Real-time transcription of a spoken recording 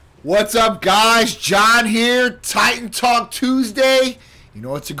What's up, guys? John here, Titan Talk Tuesday. You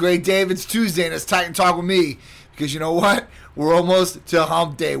know, it's a great day if it's Tuesday and it's Titan Talk with me. Because you know what? We're almost to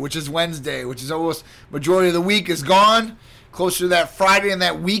hump day, which is Wednesday, which is almost majority of the week is gone. Closer to that Friday and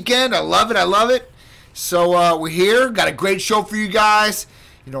that weekend. I love it. So we're here. Got a great show for you guys.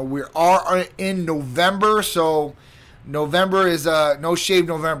 You know, we are in November, so November is No Shave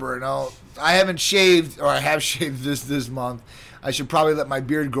November. Now, I haven't shaved, or I have shaved this month. I should probably let my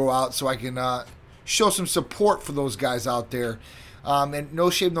beard grow out so I can show some support for those guys out there. And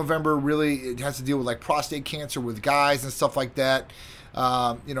No Shave November really, it has to deal with like prostate cancer with guys and stuff like that.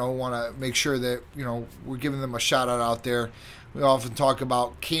 Want to make sure that, we're giving them a shout out there. We often talk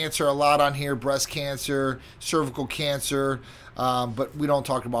about cancer a lot on here, breast cancer, cervical cancer, but we don't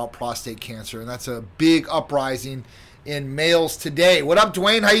talk about prostate cancer. And that's a big uprising in males today. What up,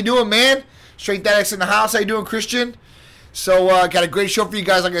 Dwayne? How you doing, man? Straight That X in the house. How you doing, Christian? So, got a great show for you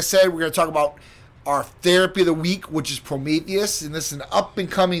guys. Like I said, we're going to talk about our therapy of the week, which is Prometheus. And this is an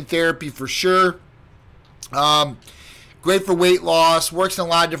up-and-coming therapy for sure. Great for weight loss. Works in a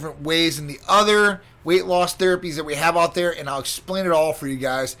lot of different ways than the other weight loss therapies that we have out there. And I'll explain it all for you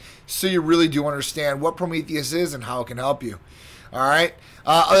guys so you really do understand what Prometheus is and how it can help you. All right.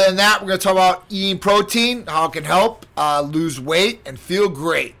 Other than that, we're going to talk about eating protein, how it can help lose weight and feel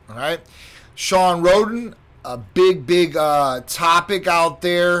great. All right. Shawn Rhoden, a big topic out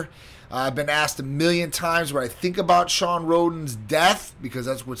there. I've been asked a million times what I think about Shawn Rhoden's death, because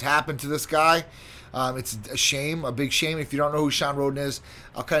that's what's happened to this guy. It's a shame, a big shame. If you don't know who Shawn Rhoden is,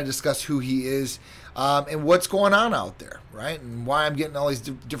 I'll kind of discuss who he is and what's going on out there, right? And why I'm getting all these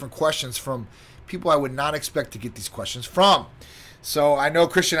different questions from people I would not expect to get these questions from. So I know,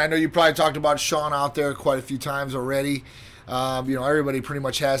 Christian, you probably talked about Shawn out there quite a few times already. Everybody pretty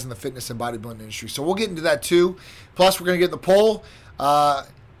much has in the fitness and bodybuilding industry. So we'll get into that too. Plus, we're going to get the poll.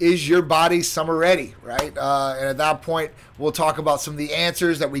 Is your body summer ready, right? And at that point, we'll talk about some of the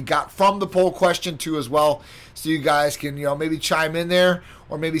answers that we got from the poll question too as well. So you guys can, maybe chime in there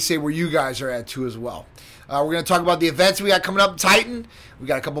or maybe say where you guys are at too as well. We're going to talk about the events we got coming up in Titan. We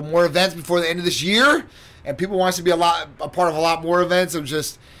got a couple more events before the end of this year. And people want us to be a part of a lot more events. I'm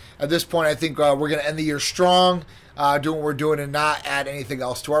just, at this point, I think we're going to end the year strong. Doing what we're doing and not add anything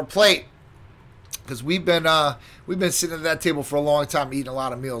else to our plate, because we've been sitting at that table for a long time eating a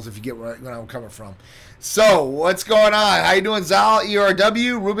lot of meals, if you get where I'm coming from. So what's going on? How you doing, Zal?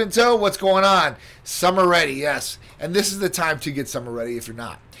 ERW Rubinto, what's going on? Summer ready, yes, and this is the time to get summer ready if you're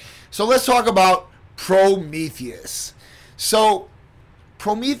not. So let's talk about Prometheus. So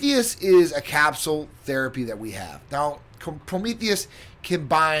Prometheus is a capsule therapy that we have now. Prometheus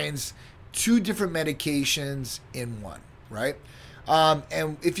combines two different medications in one, right?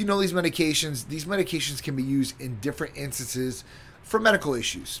 And if you know these medications can be used in different instances for medical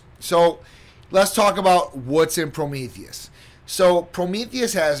issues. So let's talk about what's in Prometheus. So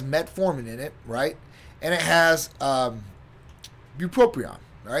Prometheus has metformin in it, right? And it has bupropion,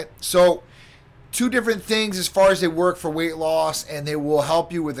 right? So two different things as far as they work for weight loss, and they will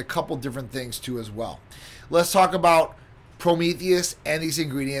help you with a couple different things too as well. Let's talk about Prometheus and these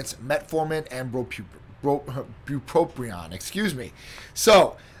ingredients, metformin and bupropion, excuse me.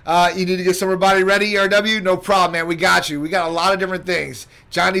 So, you need to get summer body ready, ERW? No problem, man. We got you. We got a lot of different things.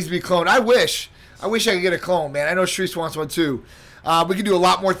 John needs to be cloned. I wish I could get a clone, man. I know Shreese wants one too. We can do a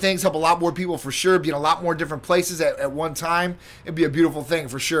lot more things, help a lot more people for sure, be in a lot more different places at one time. It'd be a beautiful thing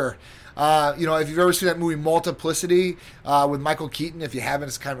for sure. If you've ever seen that movie Multiplicity with Michael Keaton, if you haven't,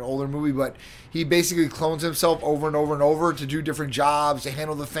 it's kind of an older movie, but he basically clones himself over and over and over to do different jobs, to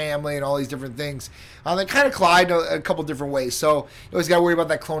handle the family and all these different things. They kind of collide a couple different ways, so you always got to worry about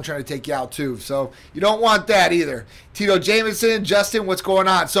that clone trying to take you out too. So you don't want that either. Tito Jamison, Justin, what's going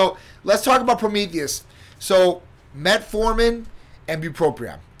on? So let's talk about Prometheus. So metformin and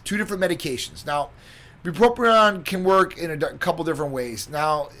bupropion, two different medications. Now, bupropion can work in a couple different ways.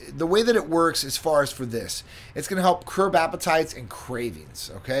 Now, the way that it works as far as for this, it's going to help curb appetites and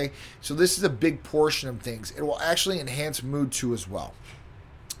cravings, okay? So this is a big portion of things. It will actually enhance mood too as well.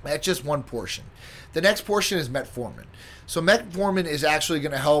 That's just one portion. The next portion is metformin. So metformin is actually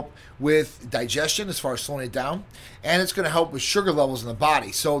going to help with digestion as far as slowing it down, and it's going to help with sugar levels in the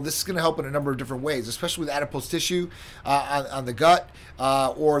body. So this is going to help in a number of different ways, especially with adipose tissue on the gut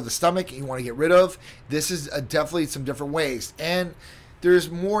or the stomach you want to get rid of. This is definitely some different ways. And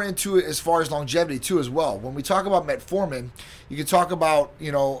there's more into it as far as longevity too as well. When we talk about metformin, you can talk about,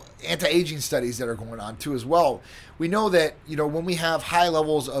 anti-aging studies that are going on too as well. We know that, when we have high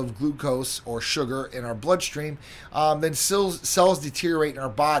levels of glucose or sugar in our bloodstream, then cells deteriorate in our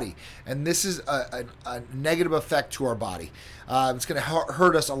body. And this is a negative effect to our body. It's going to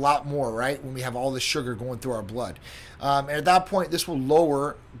hurt us a lot more, right, when we have all this sugar going through our blood. And at that point, this will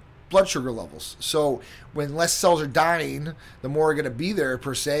lower blood sugar levels. So when less cells are dying, the more are going to be there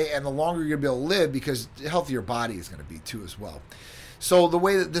per se, and the longer you're going to be able to live, because the healthier your body is going to be too as well. So the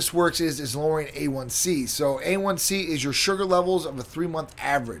way that this works is lowering A1C. So A1C is your sugar levels of a 3-month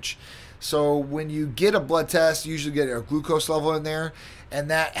average. So when you get a blood test, you usually get a glucose level in there, and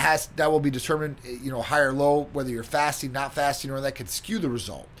that will be determined, high or low, whether you're fasting, not fasting, or that could skew the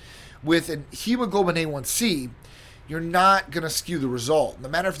result. With an hemoglobin A1C, you're not going to skew the result. No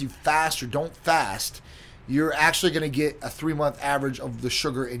matter if you fast or don't fast, you're actually going to get a 3-month average of the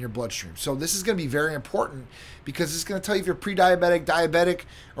sugar in your bloodstream. So this is going to be very important because it's going to tell you if you're pre-diabetic, diabetic,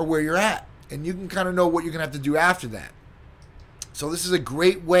 or where you're at. And you can kind of know what you're going to have to do after that. So this is a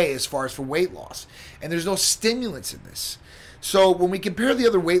great way as far as for weight loss. And there's no stimulants in this. So when we compare the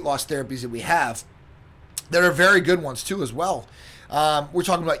other weight loss therapies that we have, there are very good ones too as well. We're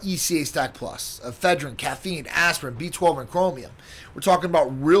talking about ECA Stack Plus, ephedrine, caffeine, aspirin, B12, and chromium. We're talking about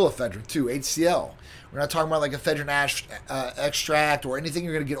real ephedrine too, HCl. We're not talking about like ephedrine extract or anything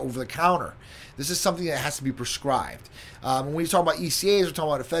you're going to get over the counter. This is something that has to be prescribed. When we talk about ECAs, we're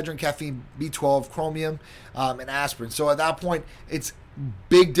talking about ephedrine, caffeine, B12, chromium, and aspirin. So at that point, it's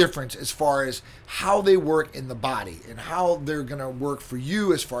big difference as far as how they work in the body and how they're going to work for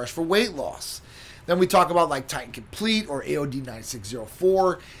you as far as for weight loss. Then we talk about like Titan Complete or AOD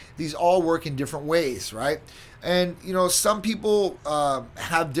 9604. These all work in different ways, right? And, some people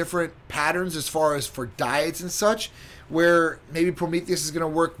have different patterns as far as for diets and such, where maybe Prometheus is going to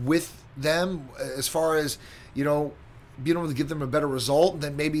work with them as far as, being able to give them a better result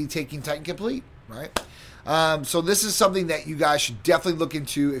than maybe taking Titan Complete, right? So this is something that you guys should definitely look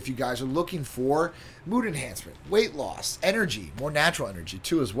into if you guys are looking for mood enhancement, weight loss, energy, more natural energy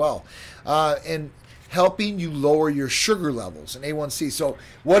too as well, and helping you lower your sugar levels and A1C. So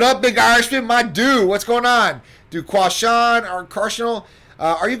what up, Big Irishman? My dude, what's going on? Dude, Quashan or Carcinal,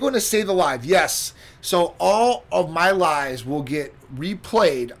 are you going to save the live? Yes. So all of my lives will get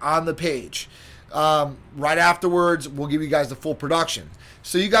replayed on the page. Right afterwards, we'll give you guys the full production.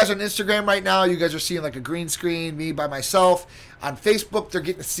 So you guys on Instagram right now, you guys are seeing like a green screen, me by myself. On Facebook, they're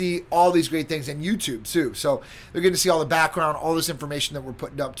getting to see all these great things, and YouTube too. So they're getting to see all the background, all this information that we're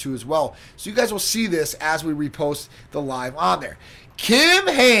putting up too as well. So you guys will see this as we repost the live on there. Kim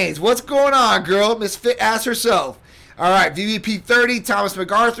Haynes, what's going on, girl? Miss Fit Ass herself. All right, VVP 30, Thomas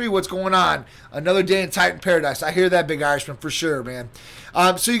McArthur, what's going on? Another day in Titan Paradise. I hear that, Big Irishman, for sure, man.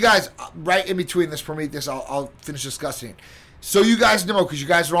 So you guys, right in between this Prometheus, I'll finish discussing it. So you guys know, because you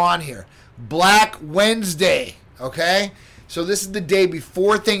guys are on here, Black Wednesday, okay? So this is the day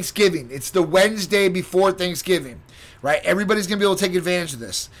before Thanksgiving. It's the Wednesday before Thanksgiving, right? Everybody's going to be able to take advantage of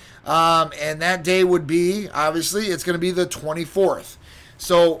this. And that day would be, obviously, it's going to be the 24th.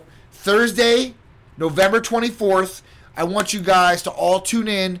 So Thursday, November 24th, I want you guys to all tune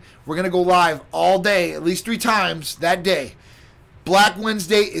in. We're going to go live all day, at least 3 times that day. Black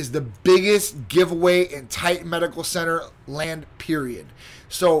Wednesday is the biggest giveaway in Titan Medical Center land, period.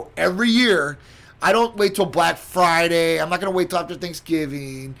 So every year, I don't wait till Black Friday. I'm not going to wait till after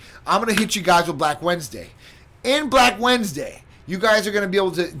Thanksgiving. I'm going to hit you guys with Black Wednesday. In Black Wednesday, you guys are going to be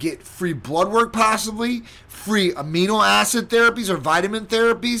able to get free blood work possibly, free amino acid therapies or vitamin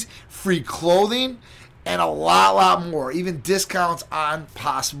therapies, free clothing, and a lot more. Even discounts on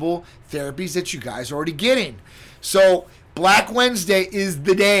possible therapies that you guys are already getting. So Black Wednesday is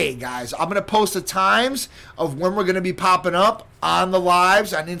the day, guys. I'm going to post the times of when we're going to be popping up on the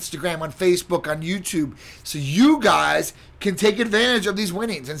lives, on Instagram, on Facebook, on YouTube, so you guys can take advantage of these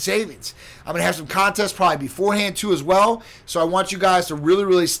winnings and savings. I'm going to have some contests probably beforehand too as well, so I want you guys to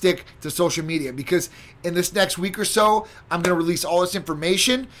really stick to social media, because in this next week or so, I'm going to release all this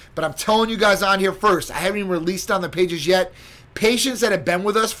information, but I'm telling you guys on here first. I haven't even released on the pages yet. Patients that have been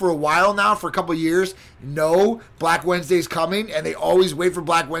with us for a while now, for a couple of years, know Black Wednesday is coming, and they always wait for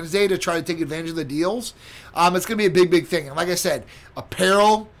Black Wednesday to try to take advantage of the deals. It's going to be a big thing. And like I said,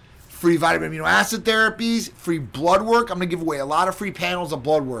 apparel, free vitamin amino acid therapies, free blood work. I'm going to give away a lot of free panels of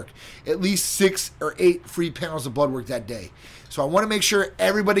blood work, at least 6 or 8 free panels of blood work that day. So I want to make sure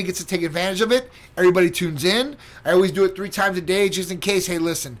everybody gets to take advantage of it. Everybody tunes in. I always do it 3 times a day just in case, hey,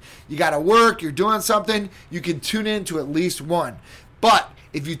 listen, you got to work, you're doing something, you can tune in to at least one. But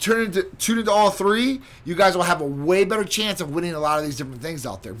if you tune into all three, you guys will have a way better chance of winning a lot of these different things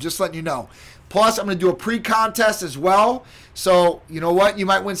out there. Just letting you know. Plus, I'm going to do a pre-contest as well. So, you know what? You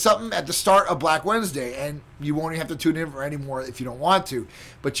might win something at the start of Black Wednesday, and you won't even have to tune in for any more if you don't want to.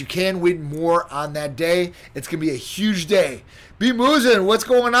 But you can win more on that day. It's going to be a huge day. B. Musin, what's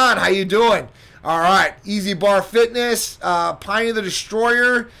going on? How you doing? All right. Easy Bar Fitness, Piney the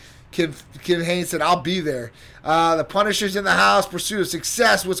Destroyer. Kim Haynes said, I'll be there. The Punisher's in the house. Pursuit of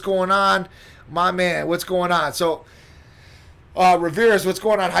Success. What's going on? My man, what's going on? So, Rivera's, what's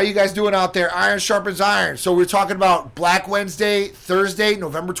going on? How you guys doing out there? Iron sharpens iron. So we're talking about Black Wednesday, Thursday,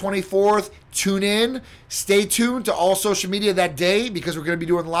 November 24th. Tune in. Stay tuned to all social media that day because we're going to be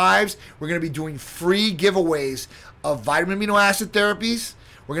doing lives. We're going to be doing free giveaways of vitamin amino acid therapies.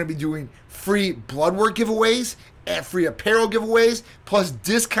 We're going to be doing free blood work giveaways and free apparel giveaways, plus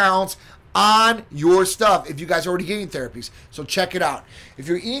discounts on your stuff if you guys are already getting therapies. So check it out. If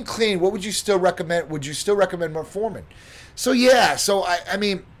you're eating clean, what would you still recommend? Would you still recommend metformin? So yeah, I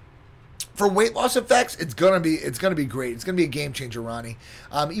mean, for weight loss effects, it's gonna be great. It's gonna be a game changer, Ronnie.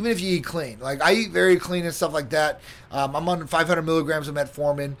 Even if you eat clean, like I eat very clean and stuff like that. I'm on 500 milligrams of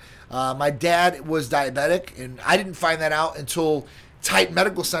metformin. My dad was diabetic, and I didn't find that out until Titan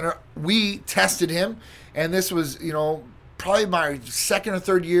Medical Center. We tested him, and this was, probably my second or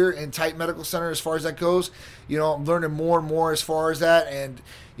third year in Titan Medical Center as far as that goes. I'm learning more and more as far as that. And,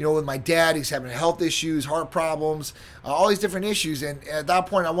 with my dad, he's having health issues, heart problems, all these different issues. And at that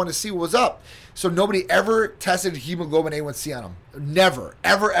point, I wanted to see what was up. So nobody ever tested hemoglobin A1C on him. Never,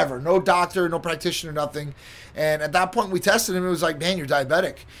 ever, ever. No doctor, no practitioner, nothing. And at that point, we tested him. It was like, man, you're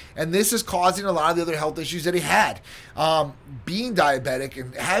diabetic. And this is causing a lot of the other health issues that he had. Being diabetic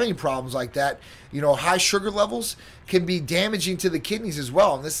and having problems like that, high sugar levels can be damaging to the kidneys as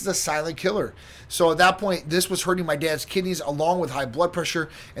well. And this is a silent killer. So at that point, this was hurting my dad's kidneys along with high blood pressure.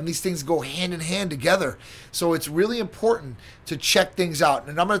 And these things go hand in hand together. So it's really important to check things out.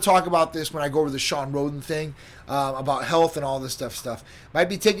 And I'm going to talk about this when I go over the Sean Roden thing about health and all this stuff. Might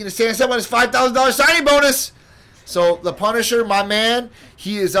be taking a stand on his $5,000 signing bonus. So the Punisher, my man,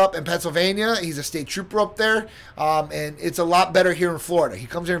 he is up in Pennsylvania. He's a state trooper up there, and it's a lot better here in Florida. He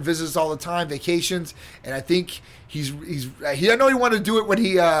comes here and visits all the time, vacations, and I think I know he wanted to do it when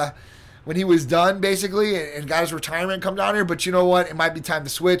he was done, basically, and got his retirement, come down here. But you know what? It might be time to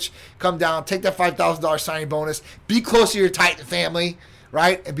switch. Come down, take that $5,000 signing bonus, be close to your Titan family,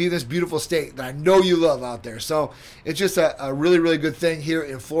 right? And be in this beautiful state that I know you love out there. So it's just a really, really good thing here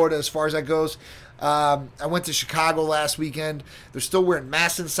in Florida as far as that goes. I went to Chicago last weekend. They're still wearing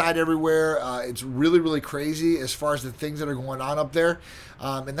masks inside everywhere. It's really, really crazy as far as the things that are going on up there.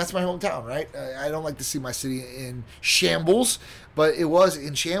 And that's my hometown, right? I don't like to see my city in shambles, but it was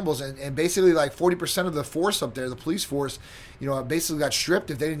in shambles. And basically like 40% of the force up there, the police force, basically got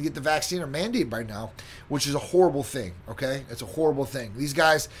stripped if they didn't get the vaccine or mandate by now, which is a horrible thing, okay? It's a horrible thing. These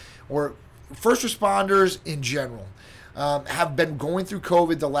guys were first responders in general. Have been going through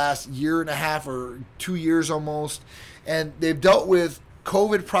COVID the last year and a half or 2 years almost, and they've dealt with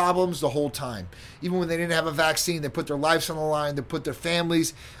COVID problems the whole time. Even when they didn't have a vaccine, they put their lives on the line, they put their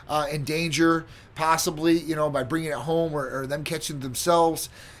families in danger, possibly, by bringing it home or them catching themselves.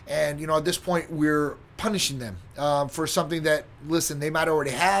 And, at this point, we're punishing them for something that, listen, they might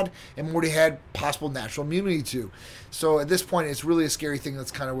already had and already had possible natural immunity to. So at this point, it's really a scary thing.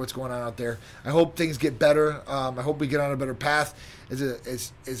 That's kind of what's going on out there. I hope things get better. I hope we get on a better path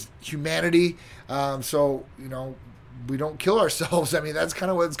as humanity. So, we don't kill ourselves. I mean, that's kind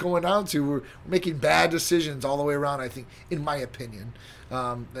of what it's going down to. We're making bad decisions all the way around, I think, in my opinion.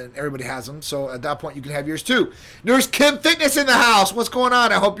 And everybody has them. So at that point, you can have yours too. Nurse Kim Fitness in the house. What's going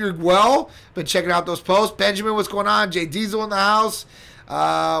on? I hope you're well. Been checking out those posts. Benjamin, what's going on? Jay Diesel in the house.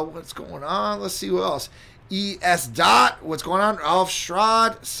 What's going on? Let's see who else. ES Dot. What's going on? Alf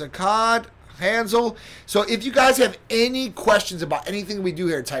Schrod. Sakad. Hansel. So if you guys have any questions about anything we do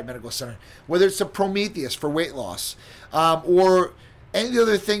here at Titan Medical Center, whether it's a Prometheus for weight loss, or any of the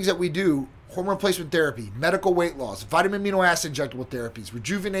other things that we do, hormone replacement therapy, medical weight loss, vitamin amino acid injectable therapies,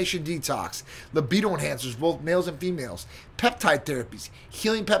 rejuvenation detox, libido enhancers, both males and females, peptide therapies,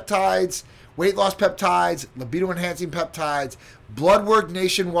 healing peptides, weight loss peptides, libido enhancing peptides, blood work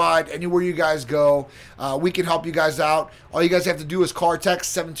nationwide, anywhere you guys go. We can help you guys out. All you guys have to do is call or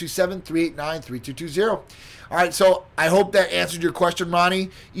text 727-389-3220. All right, so I hope that answered your question, Ronnie.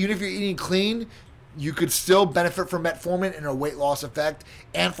 Even if you're eating clean, you could still benefit from metformin and a weight loss effect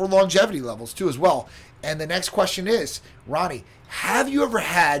and for longevity levels too as well. And the next question is, Ronnie, have you ever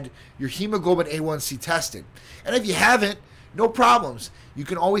had your hemoglobin A1C tested? And if you haven't, no problems. You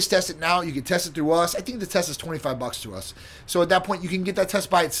can always test it now. You can test it through us. I think the test is $25 to us. So at that point, you can get that test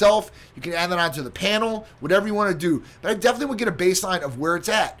by itself. You can add that onto the panel, whatever you want to do. But I definitely would get a baseline of where it's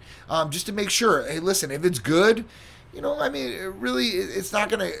at, just to make sure. Hey, listen, if it's good, I mean, it's not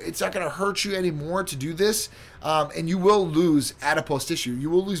gonna hurt you anymore to do this, and you will lose adipose tissue. You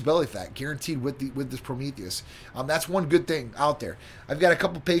will lose belly fat, guaranteed with this Prometheus. That's one good thing out there. I've got a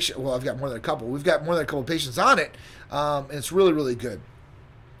couple patients. Well, I've got more than a couple. We've got more than a couple patients on it, and it's really, really good.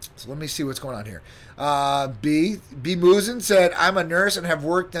 So let me see what's going on here. B Musin said, "I'm a nurse and have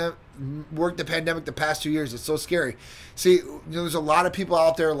worked the pandemic the past 2 years. It's so scary." See, there's a lot of people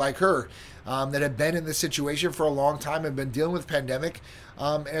out there like her. That have been in this situation for a long time and been dealing with pandemic.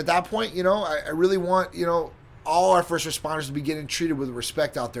 And at that point, I really want, all our first responders to be getting treated with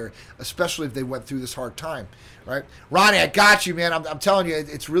respect out there, especially if they went through this hard time, right? Ronnie, I got you, man. I'm telling you,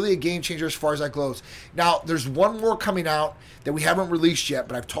 it's really a game changer as far as that goes. Now, there's one more coming out that we haven't released yet,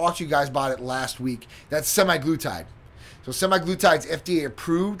 but I've talked to you guys about it last week. That's semaglutide. So semaglutide's FDA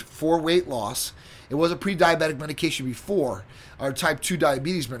approved for weight loss. It was a pre-diabetic medication before, or type 2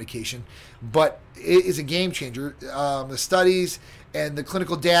 diabetes medication, but it is a game changer. The studies and the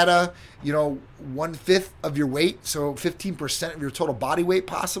clinical data, 1/5 of your weight, so 15% of your total body weight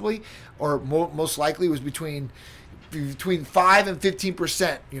possibly, or most likely was between 5 and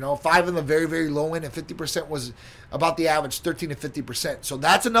 15%. 5 on the very, very low end, and 50% was about the average, 13 to 50%. So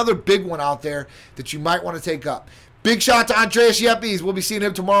that's another big one out there that you might want to take up. Big shout to Andreas Yepes. We'll be seeing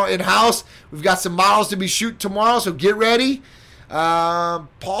him tomorrow in-house. We've got some models to be shooting tomorrow, so get ready. Paul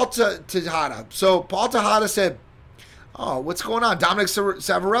Tejada. So Paul Tejada said, "Oh, what's going on?" Dominic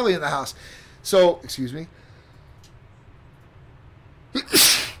Savarelli in the house. So, excuse me.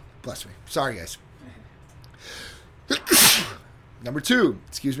 Bless me. Sorry, guys. Number 2.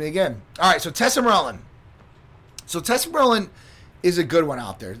 Excuse me again. All right, so tesamorelin. So tesamorelin is a good one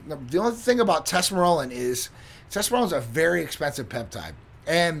out there. The only thing about tesamorelin is a very expensive peptide.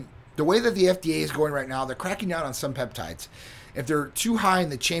 And the way that the FDA is going right now, they're cracking down on some peptides. If they're too high in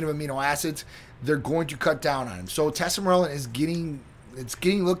the chain of amino acids, they're going to cut down on them. So tesamorelin is getting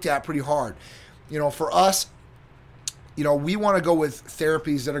looked at pretty hard. For us, we want to go with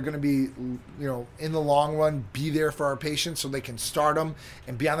therapies that are going to be, in the long run, be there for our patients so they can start them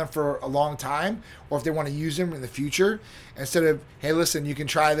and be on them for a long time, or if they want to use them in the future, instead of, hey, listen, you can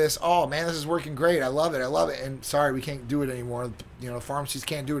try this. Oh, man, this is working great. I love it. And sorry, we can't do it anymore. Pharmacies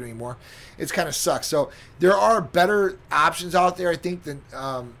can't do it anymore. It's kind of sucks. So there are better options out there, I think, than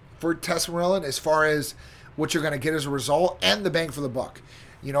for tesamorelin as far as what you're going to get as a result and the bang for the buck.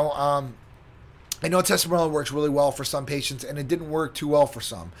 I know tesamorelin works really well for some patients, and it didn't work too well for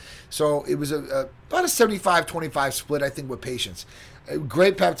some. So it was about a 75-25 split, I think, with patients. A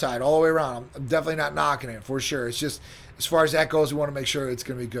great peptide all the way around. I'm definitely not knocking it, for sure. It's just, as far as that goes, we want to make sure it's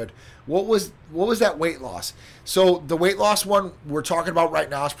going to be good. What was that weight loss? So the weight loss one we're talking about right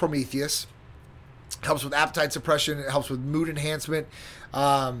now is Prometheus. It helps with appetite suppression. It helps with mood enhancement,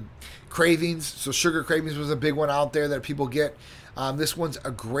 cravings. So sugar cravings was a big one out there that people get. This one's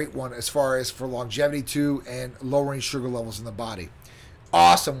a great one as far as for longevity too, and lowering sugar levels in the body.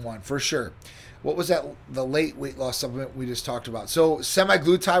 Awesome one for sure. What was that? The late weight loss supplement we just talked about. So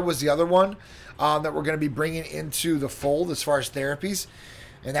semaglutide was the other one that we're going to be bringing into the fold as far as therapies,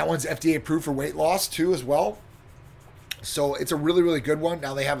 and that one's FDA approved for weight loss too as well. So it's a really, really good one.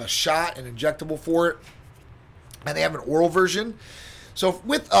 Now they have a shot, an injectable for it, and they have an oral version. So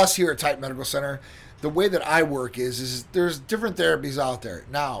with us here at Titan Medical Center, the way that I work is there's different therapies out there.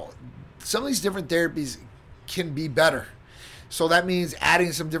 Now, some of these different therapies can be better. So that means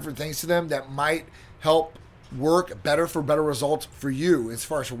adding some different things to them that might help work better for better results for you as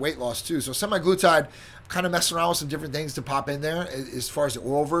far as for weight loss too. So semaglutide, I'm kind of messing around with some different things to pop in there as far as the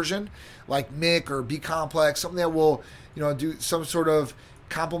oral version, like MIC or B-complex, something that will, do some sort of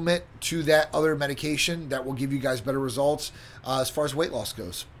complement to that other medication that will give you guys better results as far as weight loss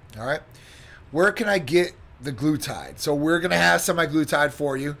goes. All right. Where can I get the glutide? So we're going to have semaglutide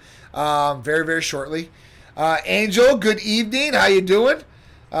for you very, very shortly. Angel, good evening. How you doing?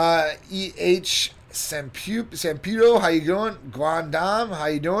 E.H. Samputo, how you doing? Guandam, how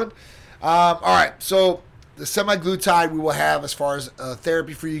you doing? All right, so the semaglutide we will have as far as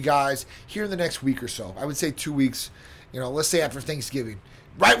therapy for you guys here in the next week or so. I would say 2 weeks, let's say after Thanksgiving.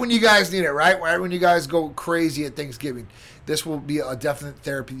 Right when you guys need it, right? Right when you guys go crazy at Thanksgiving. This will be a definite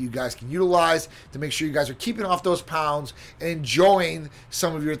therapy you guys can utilize to make sure you guys are keeping off those pounds and enjoying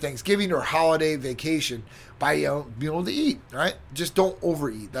some of your Thanksgiving or holiday vacation by being able to eat, right? Just don't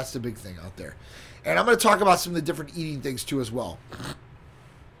overeat. That's the big thing out there. And I'm going to talk about some of the different eating things too as well.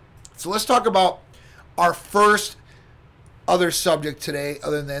 So let's talk about our first other subject today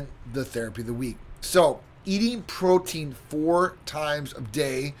other than the therapy of the week. So, eating protein 4 times a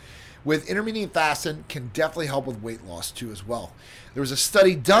day with intermittent fasting can definitely help with weight loss too as well. There was a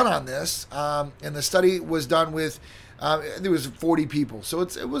study done on this, and the study was done with, there was 40 people. So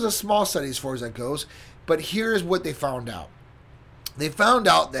it was a small study as far as that goes. But here's what they found out. They found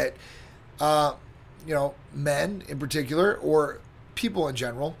out that, men in particular, or people in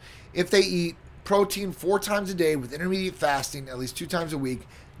general, if they eat protein 4 times a day with intermediate fasting at least 2 times a week,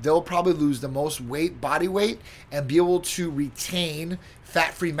 they'll probably lose the most body weight, and be able to retain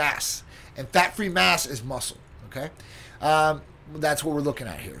fat-free mass. And fat-free mass is muscle, okay? That's what we're looking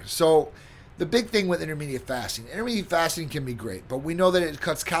at here. So the big thing with intermediate fasting can be great, but we know that it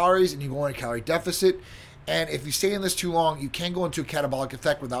cuts calories and you go in a calorie deficit. And if you stay in this too long, you can go into a catabolic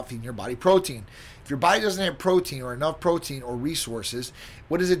effect without feeding your body protein. If your body doesn't have protein or enough protein or resources,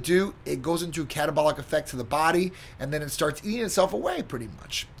 what does it do? It goes into a catabolic effect to the body, and then it starts eating itself away pretty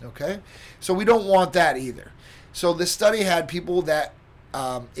much, okay? So we don't want that either. So this study had people that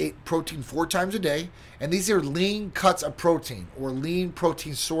ate protein 4 times a day, and these are lean cuts of protein or lean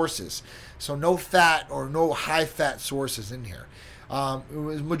protein sources. So no fat or no high fat sources in here. It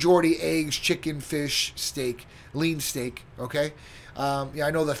was majority eggs, chicken, fish, steak, lean steak, okay?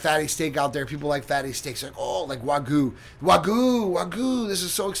 I know the fatty steak out there. People like fatty steaks. Like, oh, like Wagyu. Wagyu, this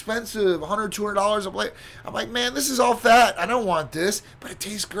is so expensive, $100, $200 a plate. I'm like, man, this is all fat. I don't want this, but it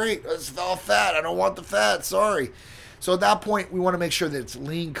tastes great. It's all fat. I don't want the fat. Sorry. So at that point, we want to make sure that it's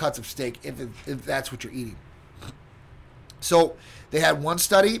lean cuts of steak if that's what you're eating. So they had one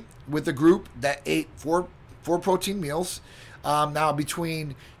study with a group that ate four protein meals. Now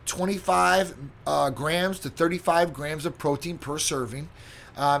between 25 grams to 35 grams of protein per serving.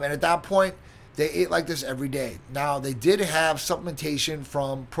 And at that point, they ate like this every day. Now, they did have supplementation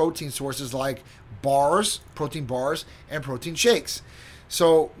from protein sources like protein bars, and protein shakes.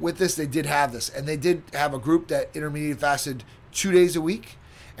 So with this, they did have this. And they did have a group that intermediate fasted 2 days a week.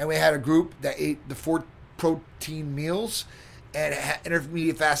 And we had a group that ate the 4 protein meals and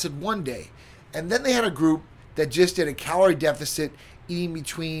intermediate fasted 1 day. And then they had a group that just did a calorie deficit, eating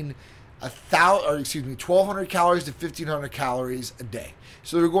between 1,200 calories to 1,500 calories a day.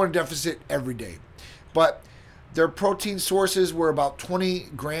 So they were going to deficit every day. But their protein sources were about 20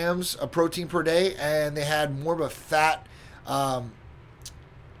 grams of protein per day, and they had more of a fat.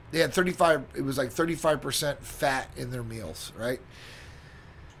 They had 35% fat in their meals, right?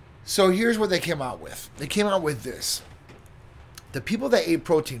 So here's what they came out with. They came out with this. The people that ate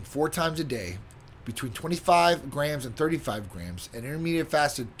protein 4 times a day, between 25 grams and 35 grams, and intermediate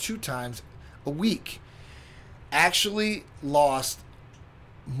fasted 2 times a week, actually lost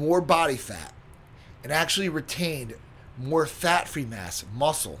more body fat and actually retained more fat-free mass,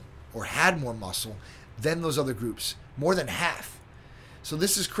 muscle, or had more muscle than those other groups, more than half. So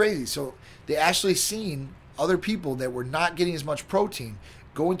this is crazy. So they actually seen other people that were not getting as much protein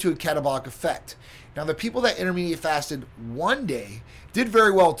go into a catabolic effect. Now, the people that intermediate fasted 1 day did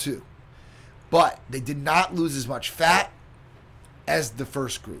very well too, but they did not lose as much fat as the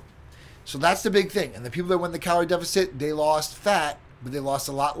first group. So that's the big thing. And the people that went the calorie deficit, they lost fat, but they lost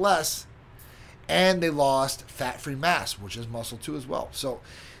a lot less, and they lost fat-free mass, which is muscle too as well. So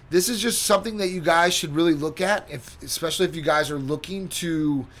this is just something that you guys should really look at, especially if you guys are looking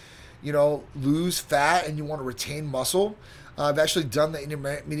to, lose fat and you want to retain muscle. I've actually done the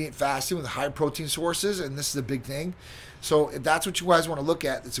intermittent fasting with high protein sources, and this is a big thing. So if that's what you guys want to look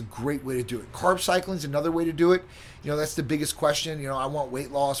at, it's a great way to do it. Carb cycling is another way to do it. That's the biggest question. I want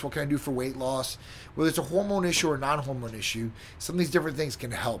weight loss. What can I do for weight loss? Whether it's a hormone issue or a non-hormone issue, some of these different things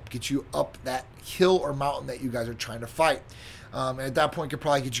can help get you up that hill or mountain that you guys are trying to fight. And at that point, could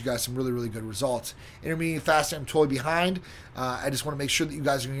probably get you guys some really, really good results. Intermittent fasting, I'm totally behind. I just want to make sure that you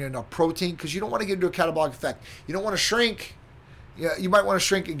guys are going to get enough protein, because you don't want to get into a catabolic effect. You don't want to shrink. You might want to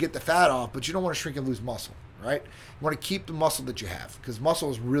shrink and get the fat off, but you don't want to shrink and lose muscle, right? You want to keep the muscle that you have, because muscle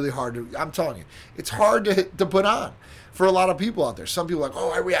is really hard to, I'm telling you, it's hard to put on for a lot of people out there. Some people are like,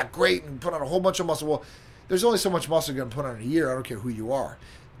 oh, I react great and put on a whole bunch of muscle. Well, there's only so much muscle you're going to put on in a year. I don't care who you are.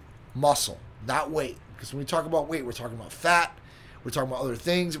 Muscle, not weight. Because when we talk about weight, we're talking about fat. We're talking about other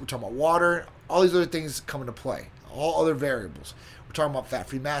things. We're talking about water. All these other things come into play. All other variables. We're talking about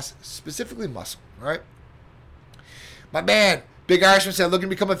fat-free mass, specifically muscle, right? My man, Big Irishman said, looking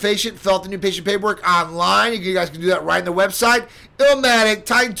to become a patient, fill out the new patient paperwork online. You guys can do that right on the website. Illmatic,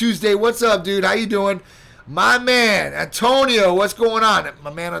 Titan Tuesday. What's up, dude? How you doing? My man, Antonio, what's going on?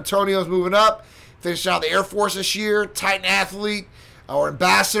 My man Antonio's moving up. Finished out the Air Force this year. Titan athlete or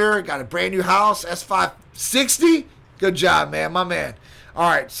ambassador. Got a brand new house, S560. Good job, man. My man. All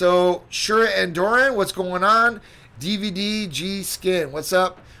right, so Shura and Doran, what's going on? DVD G Skin, what's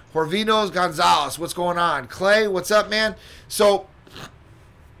up? Jorvinos Gonzalez, what's going on? Clay, what's up, man? So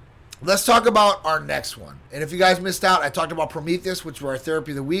let's talk about our next one. And if you guys missed out, I talked about Prometheus, which was our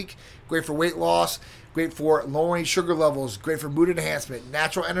therapy of the week. Great for weight loss, great for lowering sugar levels, great for mood enhancement,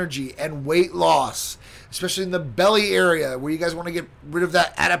 natural energy, and weight loss, especially in the belly area where you guys want to get rid of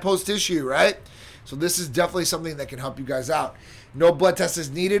that adipose tissue, right? So this is definitely something that can help you guys out. No blood test is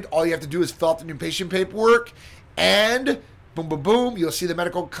needed. All you have to do is fill out the new patient paperwork, and boom, boom, boom, you'll see the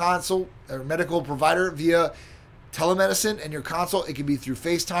medical consult or medical provider via telemedicine and your consult. It can be through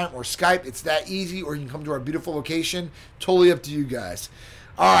FaceTime or Skype. It's that easy, or you can come to our beautiful location. Totally up to you guys.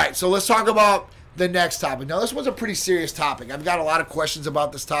 All right, so let's talk about the next topic. Now, this one's a pretty serious topic. I've got a lot of questions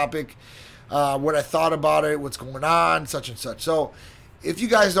about this topic, what I thought about it, what's going on, such and such. So if you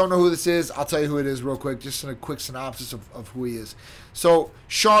guys don't know who this is, I'll tell you who it is real quick, just in a quick synopsis of who he is. So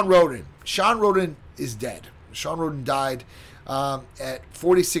Shawn Rhoden. Shawn Rhoden is dead. Shawn Rhoden died at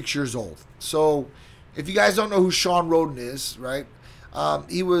 46 years old. So if you guys don't know who Shawn Rhoden is, right,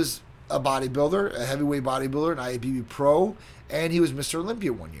 he was a bodybuilder, a heavyweight bodybuilder, an IFBB pro, and he was Mr.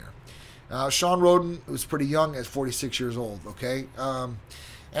 Olympia one year. Shawn Rhoden was pretty young at 46 years old, okay? And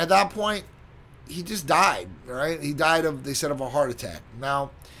at that point, he just died, right? He died of, they said, of a heart attack.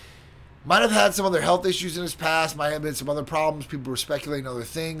 Now, might have had some other health issues in his past, might have been some other problems, people were speculating other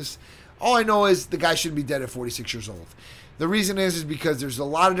things. All I know is the guy shouldn't be dead at 46 years old. The reason is because there's a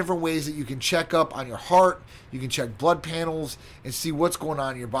lot of different ways that you can check up on your heart, you can check blood panels, and see what's going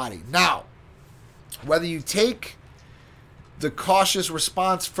on in your body. Now, whether you take the cautious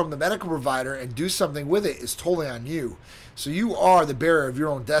response from the medical provider and do something with it is totally on you. So you are the bearer of your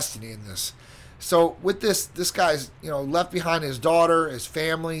own destiny in this. So with this guy's, left behind his daughter, his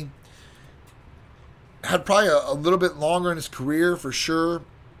family, had probably a little bit longer in his career for sure.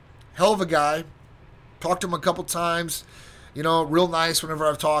 Hell of a guy. Talked to him a couple times, real nice whenever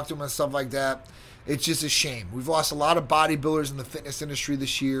I've talked to him and stuff like that. It's just a shame. We've lost a lot of bodybuilders in the fitness industry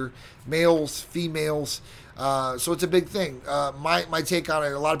this year, males, females. So it's a big thing. My take on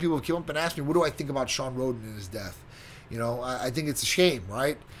it, a lot of people have come up and asked me, what do I think about Shawn Rhoden and his death? I think it's a shame,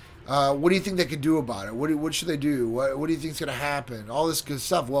 right? What do you think they could do about it? What should they do? What do you think is going to happen? All this good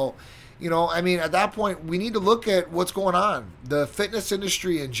stuff. Well, at that point, we need to look at what's going on. The fitness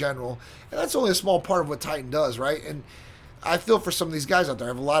industry in general, and that's only a small part of what Titan does, right? And I feel for some of these guys out there. I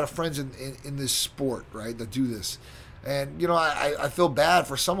have a lot of friends in this sport, right, that do this. And, I feel bad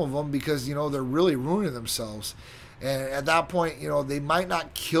for some of them because, they're really ruining themselves. And at that point, they might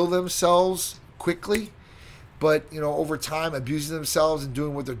not kill themselves quickly, but, over time, abusing themselves and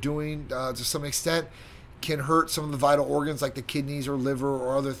doing what they're doing to some extent can hurt some of the vital organs like the kidneys or liver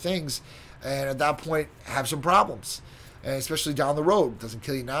or other things. And at that point, have some problems. And especially down the road. It doesn't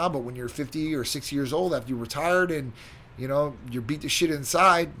kill you now, but when you're 50 or 60 years old after you're retired and, you're beat to shit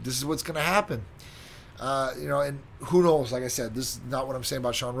inside, this is what's going to happen. And who knows, like I said, this is not what I'm saying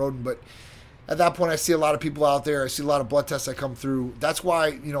about Shawn Rhoden, but at that point, I see a lot of people out there. I see a lot of blood tests that come through. That's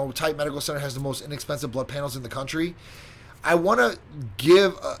why, Titan Medical Center has the most inexpensive blood panels in the country. I want to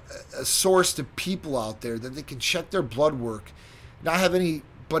give a source to people out there that they can check their blood work, not have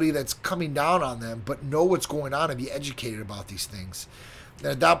anybody that's coming down on them, but know what's going on and be educated about these things. And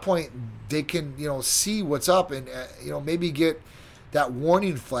at that point, they can, see what's up and, maybe get that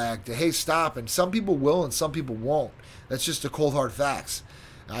warning flag to, hey, stop. And some people will and some people won't. That's just the cold hard facts.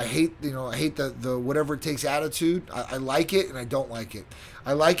 I hate the whatever it takes attitude. I like it and I don't like it.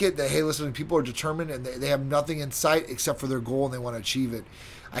 I like it that, hey, listen, people are determined and they have nothing in sight except for their goal and they want to achieve it.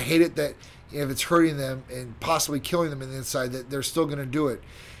 I hate it that if it's hurting them and possibly killing them in the inside, that they're still going to do it.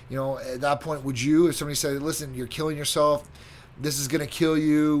 At that point, would you, if somebody said, listen, you're killing yourself, this is going to kill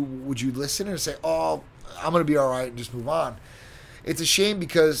you, would you listen or say, oh, I'm going to be all right and just move on? It's a shame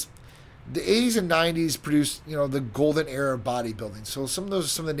because the 80s and 90s produced, the golden era of bodybuilding. So some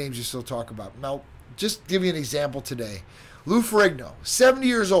of the names you still talk about. Now, just give you an example today. Lou Ferrigno, 70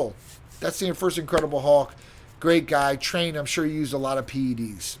 years old. That's the first Incredible Hulk. Great guy. Trained, I'm sure he used a lot of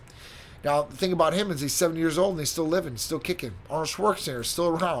PEDs. Now, the thing about him is he's 70 years old and he's still living, still kicking. Arnold Schwarzenegger is still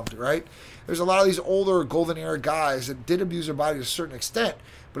around, right? There's a lot of these older golden era guys that did abuse their body to a certain extent,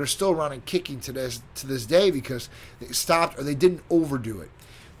 but are still around and kicking to this day because they stopped or they didn't overdo it.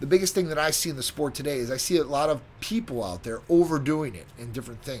 The biggest thing that I see in the sport today is I see a lot of people out there overdoing it in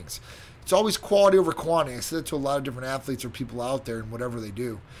different things. It's always quality over quantity. I say that to a lot of different athletes or people out there and whatever they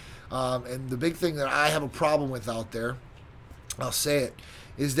do. And the big thing that I have a problem with out there, I'll say it,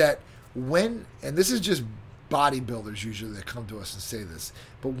 is that and this is just bodybuilders usually that come to us and say this,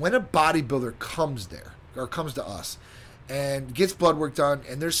 but when a bodybuilder comes there or comes to us and gets blood work done,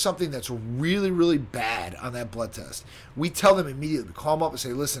 and there's something that's really, really bad on that blood test, we tell them immediately, call them up and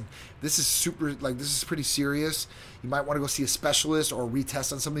say, listen, this is pretty serious. You might want to go see a specialist or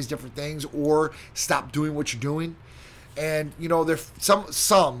retest on some of these different things, or stop doing what you're doing. And there's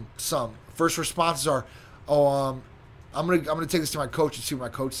some first responses are, I'm gonna take this to my coach and see what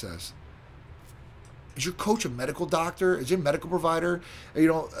my coach says. Is your coach a medical doctor? Is he a medical provider?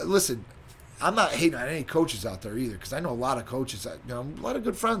 Listen, I'm not hating on any coaches out there either, because I know a lot of coaches, a lot of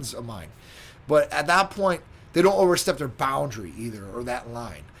good friends of mine. But at that point, they don't overstep their boundary either, or that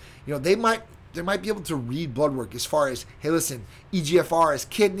line. They might be able to read blood work as far as, hey, listen, EGFR is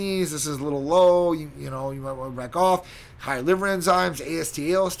kidneys. This is a little low. You might want to back off. High liver enzymes, AST,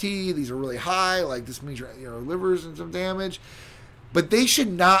 ALT. These are really high. Like, this means your liver's in some damage. But they should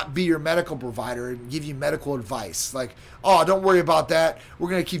not be your medical provider and give you medical advice. Like, oh, don't worry about that. We're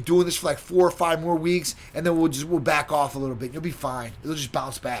going to keep doing this for like 4 or 5 more weeks, and then we'll back off a little bit. You'll be fine. It'll just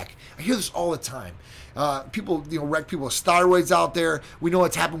bounce back. I hear this all the time. People, wreck people with steroids out there. We know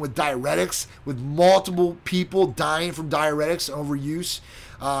what's happened with diuretics, with multiple people dying from diuretics and overuse.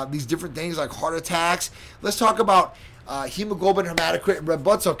 These different things like heart attacks. Let's talk about hemoglobin, hematocrit, and red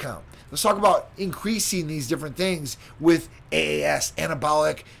blood cell count. Let's talk about increasing these different things with AAS,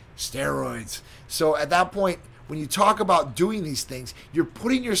 anabolic steroids. So at that point, when you talk about doing these things, you're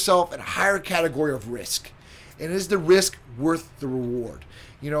putting yourself in a higher category of risk. And is the risk worth the reward?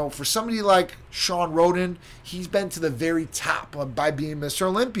 For somebody like Shawn Rhoden, he's been to the very top by being Mr.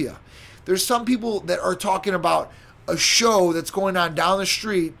 Olympia. There's some people that are talking about a show that's going on down the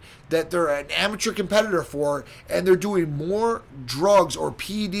street that they're an amateur competitor for, and they're doing more drugs or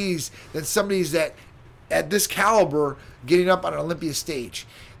PEDs than somebody's that at this caliber getting up on an Olympia stage.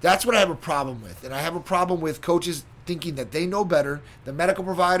 That's what I have a problem with. And I have a problem with coaches thinking that they know better, the medical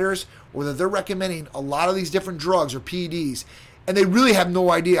providers, or that they're recommending a lot of these different drugs or PEDs, and they really have no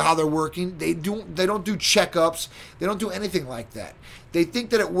idea how they're working. They don't do checkups. They don't do anything like that. They think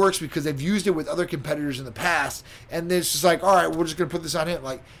that it works because they've used it with other competitors in the past, and it's just like, all right, we're just going to put this on him.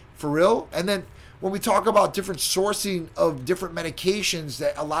 Like, for real? And then when we talk about different sourcing of different medications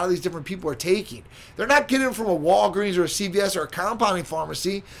that a lot of these different people are taking, they're not getting them from a Walgreens or a CVS or a compounding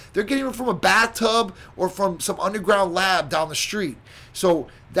pharmacy. They're getting them from a bathtub or from some underground lab down the street. So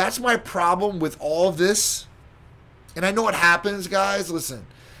that's my problem with all of this. And I know what happens, guys. Listen,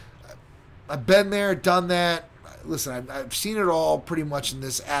 I've been there, done that. Listen, I've seen it all pretty much in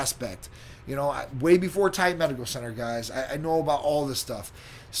this aspect. Way before Titan Medical Center, guys. I know about all this stuff.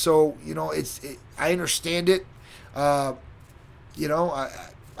 So, I understand it. I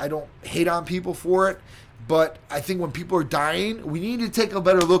don't hate on people for it. But I think when people are dying, we need to take a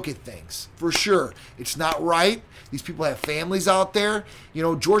better look at things. For sure. It's not right. These people have families out there.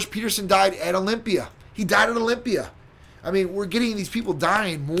 George Peterson died at Olympia. He died at Olympia. I mean, we're getting these people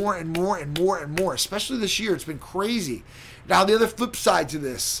dying more and more and more and more, especially this year. It's been crazy. Now, the other flip side to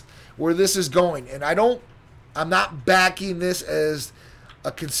this, where this is going, and I'm not backing this as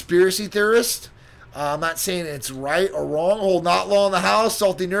a conspiracy theorist. I'm not saying it's right or wrong. Old Not Law in the house,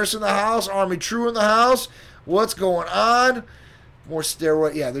 Salty Nurse in the house, Army True in the house. What's going on? More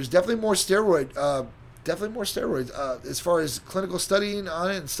steroid. Yeah, there's definitely more steroid. As far as clinical studying on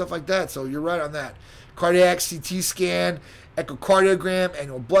it and stuff like that. So you're right on that. Cardiac CT scan, echocardiogram,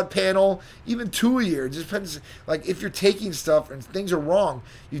 annual blood panel, even 2 a year. It just depends. Like, if you're taking stuff and things are wrong,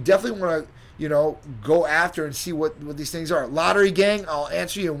 you definitely want to, go after and see what these things are. Lottery gang, I'll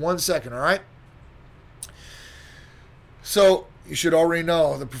answer you in 1 second, all right? So you should already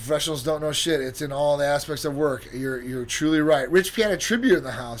know the professionals don't know shit. It's in all the aspects of work. You're truly right. Rich Piana tribute in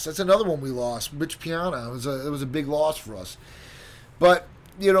the house. That's another one we lost. Rich Piana. It was a big loss for us. But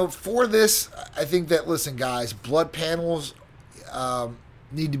for this, I think that, listen, guys, blood panels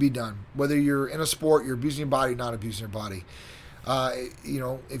need to be done. Whether you're in a sport, you're abusing your body, not abusing your body.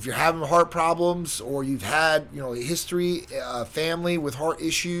 If you're having heart problems or you've had, a history, family with heart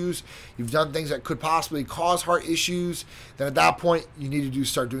issues, you've done things that could possibly cause heart issues, then at that point, you need to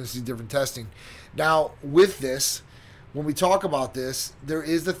start doing some different testing. Now, with this, when we talk about this, there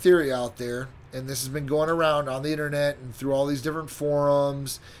is the theory out there, and this has been going around on the internet and through all these different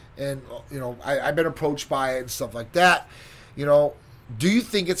forums, and, I've been approached by it and stuff like that. Do you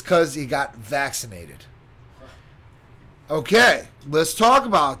think it's because he got vaccinated? Okay, let's talk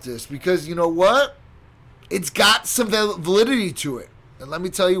about this, because you know what? It's got some validity to it, and let me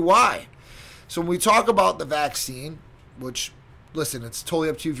tell you why. So when we talk about the vaccine, which, listen, it's totally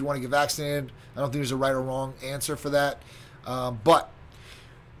up to you if you want to get vaccinated. I don't think there's a right or wrong answer for that. But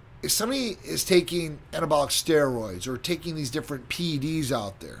if somebody is taking anabolic steroids or taking these different PEDs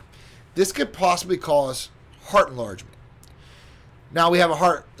out there, this could possibly cause heart enlargement. Now we have a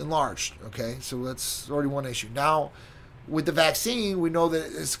heart enlarged, okay? So that's already one issue. Now, with the vaccine, we know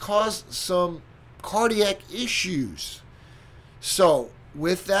that it's caused some cardiac issues. So,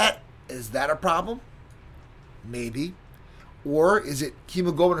 with that, is that a problem? Maybe. Or is it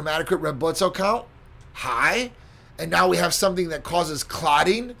hemoglobin hematocrit red blood cell count? High. And now we have something that causes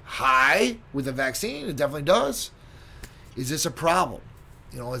clotting? High. With the vaccine, it definitely does. Is this a problem?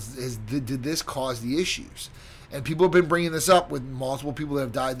 Did this cause the issues? And people have been bringing this up with multiple people that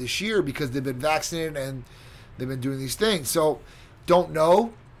have died this year because they've been vaccinated and they've been doing these things. So, don't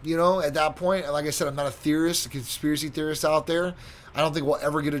know, at that point. Like I said, I'm not a theorist, a conspiracy theorist out there. I don't think we'll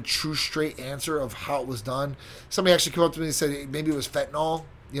ever get a true, straight answer of how it was done. Somebody actually came up to me and said maybe it was fentanyl.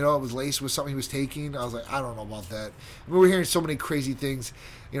 It was laced with something he was taking. I was like, I don't know about that. We're hearing so many crazy things.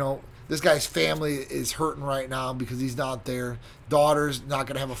 This guy's family is hurting right now because he's not there. Daughter's not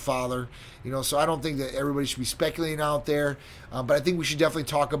going to have a father. So I don't think that everybody should be speculating out there. But I think we should definitely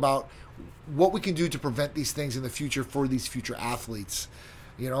talk about what we can do to prevent these things in the future for these future athletes.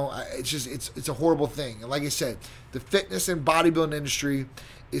 It's a horrible thing. And like I said, the fitness and bodybuilding industry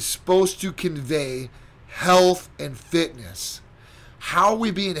is supposed to convey health and fitness. How are we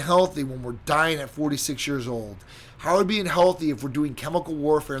being healthy when we're dying at 46 years old? How are we being healthy if we're doing chemical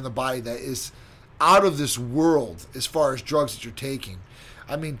warfare in the body that is out of this world as far as drugs that you're taking?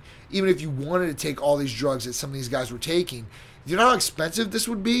 I mean, even if you wanted to take all these drugs that some of these guys were taking, do you know how expensive this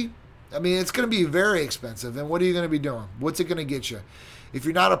would be? I mean, it's going to be very expensive. And what are you going to be doing? What's it going to get you? If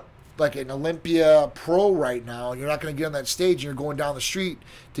you're not like an Olympia pro right now, and you're not going to get on that stage and you're going down the street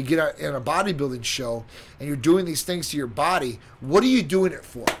to get in a bodybuilding show, and you're doing these things to your body, what are you doing it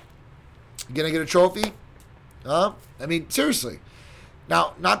for? You going to get a trophy? I mean, seriously.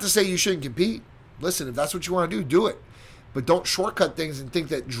 Now, not to say you shouldn't compete. Listen, if that's what you want to do it. But don't shortcut things and think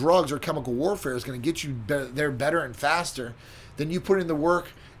that drugs or chemical warfare is going to get you there better and faster than you put in the work,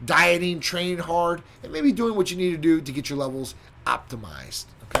 dieting, training hard, and maybe doing what you need to do to get your levels optimized.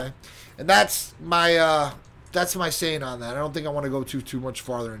 Okay, and that's my saying on that. I don't think I want to go too much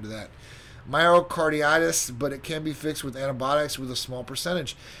farther into that. Myocarditis, but it can be fixed with antibiotics with a small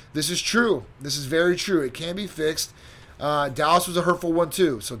percentage. This is true. This is very true. It can be fixed. Dallas was a hurtful one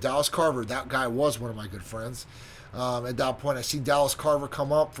too. So Dallas Carver, that guy was one of my good friends. At that point, I see Dallas Carver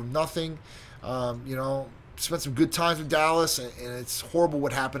come up from nothing. Spent some good times with Dallas, and it's horrible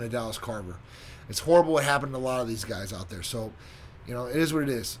what happened to Dallas Carver. It's horrible what happened to a lot of these guys out there. So, it is what it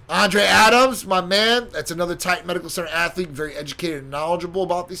is. Andre Adams, my man, that's another Titan Medical Center athlete, very educated and knowledgeable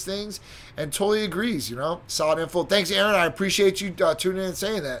about these things, and totally agrees, Solid info. Thanks, Aaron. I appreciate you tuning in and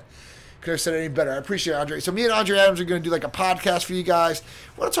saying that. Could have said it any better. I appreciate it, Andre. So me and Andre Adams are going to do like a podcast for you guys.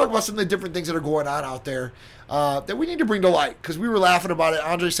 I want to talk about some of the different things that are going on out there that we need to bring to light, because we were laughing about it.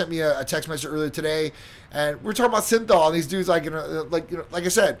 Andre sent me a text message earlier today, and we're talking about synthol, and these dudes like I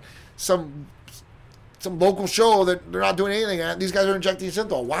said, some local show that they're not doing anything at. These guys are injecting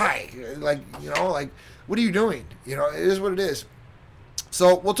synthol. Why? What are you doing? It is what it is.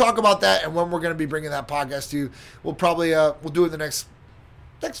 So we'll talk about that, and when we're going to be bringing that podcast to you. We'll probably we'll do it the next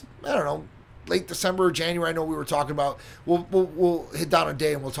I don't know, late December or January. I know we were talking about. We'll hit down a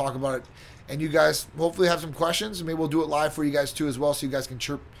day and we'll talk about it. And you guys hopefully have some questions, and maybe we'll do it live for you guys too as well, so you guys can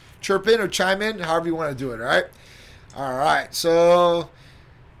chirp in or chime in, however you want to do it. All right. So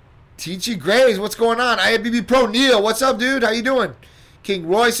TG Graves, what's going on? IFBB Pro Neil, what's up, dude? How you doing? King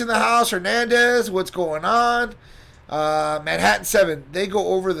Royce in the house. Hernandez, what's going on? Manhattan 7, they go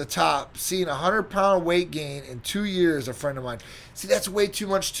over the top. Seeing 100-pound weight gain in 2 years, a friend of mine. See, that's way too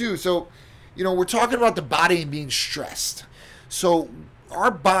much too. So, we're talking about the body and being stressed. So our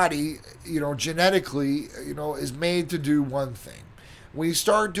body, genetically, is made to do one thing. When you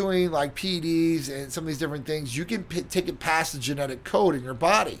start doing like PEDs and some of these different things, you can take it past the genetic code in your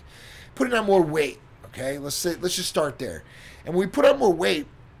body. Putting on more weight, okay? Let's just start there. And when we put on more weight,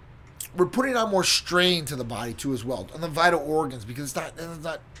 we're putting on more strain to the body too as well, on the vital organs, because it's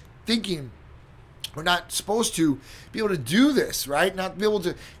not thinking. We're not supposed to be able to do this, right? Not be able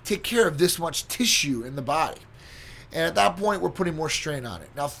to take care of this much tissue in the body. And at that point, we're putting more strain on it.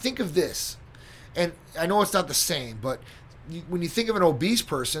 Now think of this, and I know it's not the same, but when you think of an obese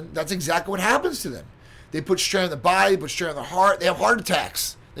person, that's exactly what happens to them. They put strain on the body, put strain on the heart. They have heart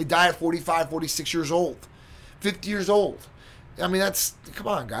attacks. They die at 45, 46 years old, 50 years old. I mean, come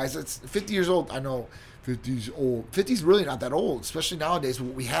on, guys. That's 50 years old. I know 50's old. 50's really not that old, especially nowadays with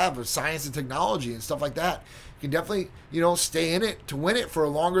what we have with science and technology and stuff like that. You can definitely, stay in it to win it for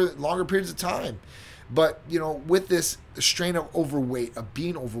longer periods of time. But, with this, the strain of overweight, of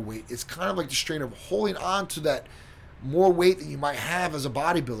being overweight, it's kind of like the strain of holding on to that more weight than you might have as a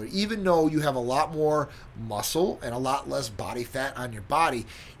bodybuilder. Even though you have a lot more muscle and a lot less body fat on your body,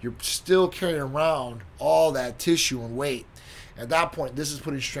 you're still carrying around all that tissue and weight. At that point, this is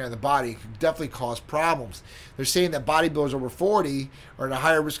putting strain on the body. It can definitely cause problems. They're saying that bodybuilders over 40 are in a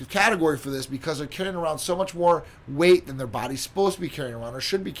higher risk of category for this because they're carrying around so much more weight than their body's supposed to be carrying around or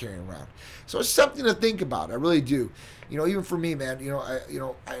should be carrying around. So it's something to think about. I really do. Even for me, man,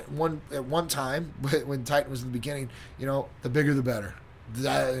 at one time when Titan was in the beginning, the bigger the better.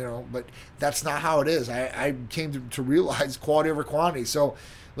 But that's not how it is. I came to realize quality over quantity. So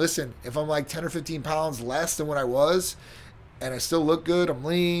listen, if I'm like 10 or 15 pounds less than what I was, and I still look good, I'm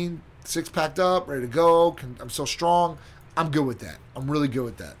lean, six-packed up, ready to go, I'm so strong, I'm good with that. I'm really good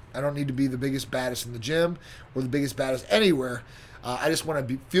with that. I don't need to be the biggest, baddest in the gym or the biggest, baddest anywhere. I just want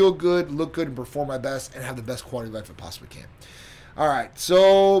to feel good, look good, and perform my best and have the best quality of life I possibly can. All right,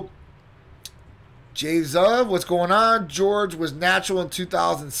 so Jay Zuv, what's going on? George was natural in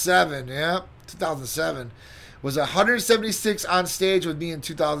 2007. Yeah, 2007. Was 176 on stage with me in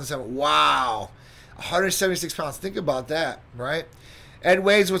 2007. Wow. 176 pounds. Think about that, right? Ed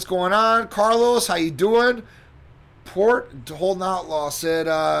Waves, what's going on? Carlos, how you doing? Port Holden Outlaw said,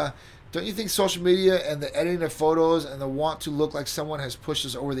 don't you think social media and the editing of photos and the want to look like someone has pushed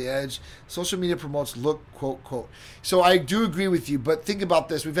us over the edge? Social media promotes look, quote, quote. So I do agree with you, but think about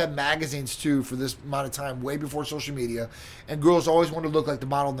this. We've had magazines, too, for this amount of time, way before social media, and girls always want to look like the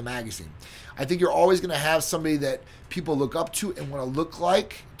model in the magazine. I think you're always going to have somebody that people look up to and want to look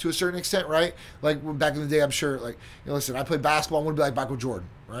like to a certain extent, right? Like back in the day, I'm sure, listen, I played basketball, I want to be like Michael Jordan,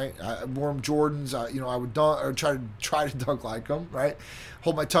 right? I wore Jordans, I would dunk or try to dunk like them, right?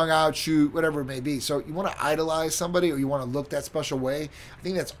 Hold my tongue out, shoot, whatever it may be. So you want to idolize somebody or you want to look that special way. I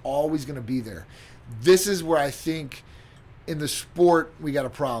think that's always going to be there. This is where I think in the sport we got a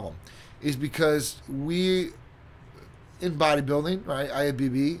problem, is because we, in bodybuilding, right,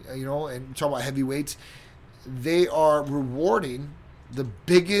 IFBB, and talk about heavyweights, they are rewarding the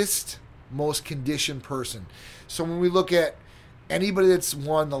biggest, most conditioned person. So when we look at anybody that's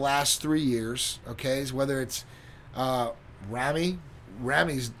won the last 3 years, okay, so whether it's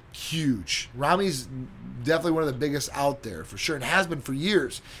Rami's huge. Rami's definitely one of the biggest out there for sure, and has been for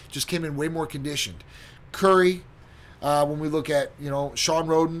years. Just came in way more conditioned. Curry, when we look at Sean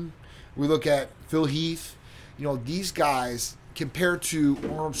Roden, we look at Phil Heath. These guys compared to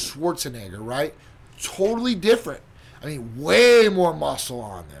Arnold Schwarzenegger, right? Totally different. I mean, way more muscle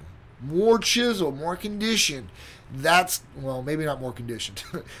on them, more chisel, more conditioned. Maybe not more conditioned.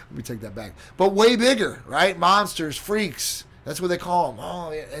 Let me take that back. But way bigger, right? Monsters, freaks. That's what they call them.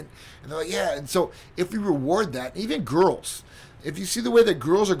 Oh, yeah. And they're like, yeah. And so if we reward that, even girls, if you see the way that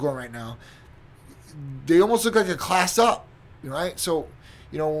girls are going right now, they almost look like a class up, right? So,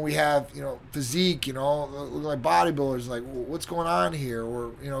 when we have, physique, looking like bodybuilders, like, what's going on here?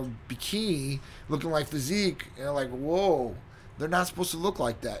 Or, bikini looking like physique, like, whoa. They're not supposed to look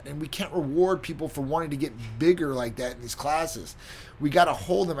like that. And we can't reward people for wanting to get bigger like that in these classes. We got to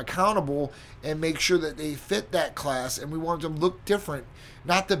hold them accountable and make sure that they fit that class. And we want them to look different.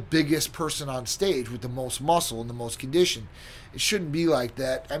 Not the biggest person on stage with the most muscle and the most condition. It shouldn't be like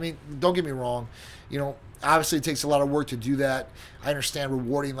that. I mean, don't get me wrong. Obviously it takes a lot of work to do that. I understand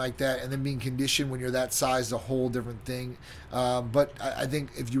rewarding like that. And then being conditioned when you're that size is a whole different thing. But I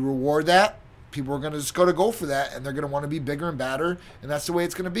think if you reward that, people are going to just go for that, and they're going to want to be bigger and badder, and that's the way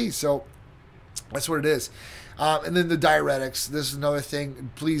it's going to be. So that's what it is. And then the diuretics. This is another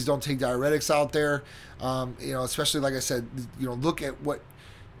thing. Please don't take diuretics out there. Especially like I said, look at what.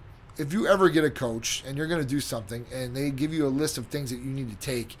 If you ever get a coach and you're going to do something, and they give you a list of things that you need to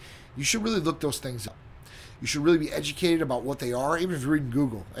take, you should really look those things up. You should really be educated about what they are, even if you're reading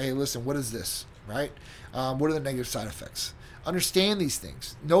Google. Hey, listen, what is this, right? What are the negative side effects? Understand these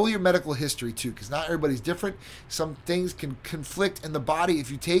things. Know your medical history too, because not everybody's different. Some things can conflict in the body if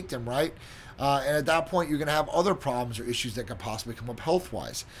you take them, right? And at that point, you're going to have other problems or issues that could possibly come up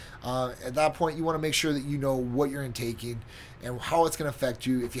health-wise. At that point, you want to make sure that you know what you're intaking and how it's going to affect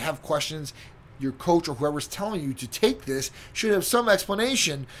you. If you have questions, your coach or whoever's telling you to take this should have some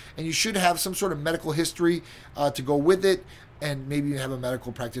explanation, and you should have some sort of medical history to go with it, and maybe you have a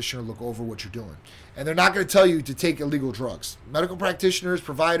medical practitioner look over what you're doing. And they're not going to tell you to take illegal drugs. Medical practitioners,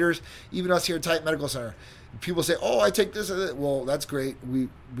 providers, even us here at Titan Medical Center, people say, oh, I take this. Well, that's great. We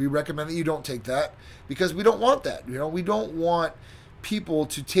recommend that you don't take that because we don't want that. We don't want people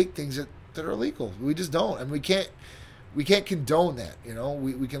to take things that are illegal. We just don't. And we can't we can't condone that.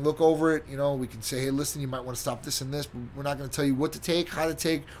 We can look over it. We can say, hey, listen, you might want to stop this and this, but we're not going to tell you what to take, how to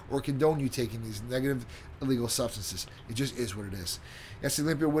take, or condone you taking these negative illegal substances. It just is what it is. Yes, the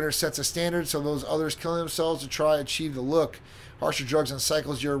Olympia winner sets a standard, so those others killing themselves to try to achieve the look. Harsher drugs and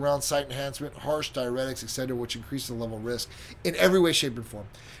cycles year-round, sight enhancement, harsh diuretics, etc., which increase the level of risk in every way, shape, and form.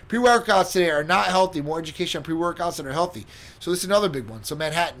 Pre-workouts today are not healthy. More education on pre-workouts that are healthy. So this is another big one. So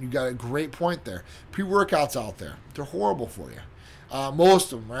Manhattan, you got a great point there. Pre-workouts out there, they're horrible for you.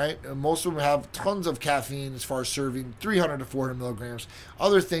 Most of them, right? Most of them have tons of caffeine as far as serving, 300 to 400 milligrams.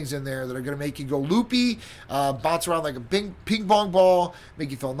 Other things in there that are going to make you go loopy, bounce around like a ping pong ball,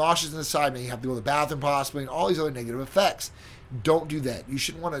 make you feel nauseous inside, make you have to go to the bathroom possibly, and all these other negative effects. Don't do that. You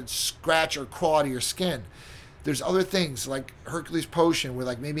shouldn't want to scratch or claw out of your skin. There's other things like Hercules Potion with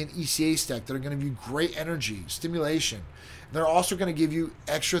like maybe an ECA stack that are going to give you great energy, stimulation. They're also going to give you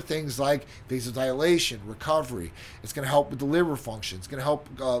extra things like vasodilation, recovery. It's going to help with the liver function. It's going to help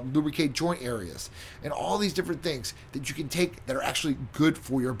lubricate joint areas. And all these different things that you can take that are actually good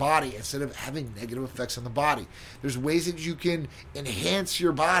for your body instead of having negative effects on the body. There's ways that you can enhance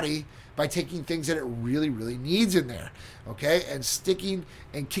your body by taking things that it really, really needs in there, okay? And sticking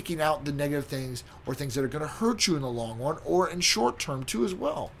and kicking out the negative things or things that are going to hurt you in the long run or in short term too as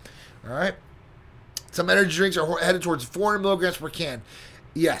well, all right? Some energy drinks are headed towards 400 milligrams per can.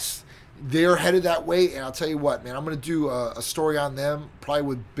 Yes, they're headed that way, and I'll tell you what, man, I'm going to do a story on them probably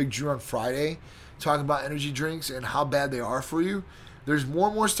with Big Drew on Friday, talking about energy drinks and how bad they are for you. There's more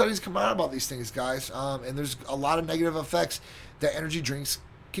and more studies coming out about these things, guys, and there's a lot of negative effects that energy drinks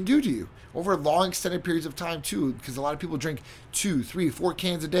can do to you over long extended periods of time too, because a lot of people drink 2, 3, 4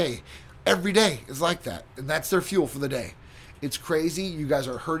 cans a day. Every day is like that, and that's their fuel for the day. It's crazy. You guys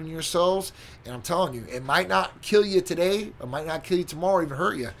are hurting yourselves, and I'm telling you, it might not kill you today, it might not kill you tomorrow, or even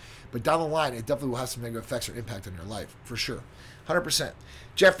hurt you, but down the line, it definitely will have some negative effects or impact on your life, for sure. 100%.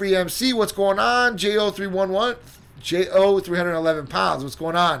 Jeffrey MC, what's going on? JO311, JO 311 pounds, what's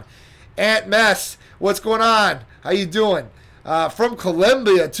going on? Aunt Mess, what's going on? How you doing? From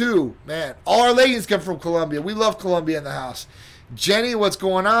Colombia, too. Man, all our ladies come from Colombia. We love Colombia in the house. Jenny, what's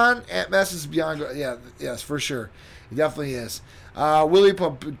going on? Aunt Mess is beyond... Yeah, yes, for sure. It definitely is. Willie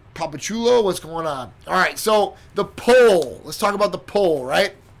Papachulo, what's going on? All right, so the poll. Let's talk about the poll,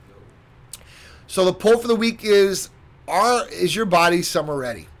 right? So the poll for the week is your body summer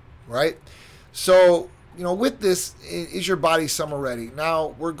ready, right? So, with this, is your body summer ready?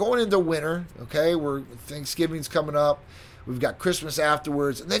 Now, we're going into winter, okay? Thanksgiving's coming up. We've got Christmas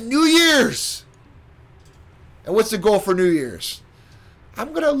afterwards, and then New Year's. And what's the goal for New Year's?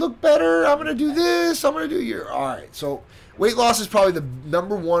 I'm going to look better. I'm going to do this. I'm going to do your... All right. So weight loss is probably the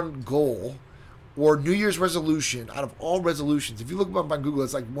number one goal or New Year's resolution out of all resolutions. If you look up on Google,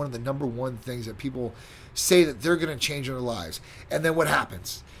 it's like one of the number one things that people say that they're going to change in their lives. And then what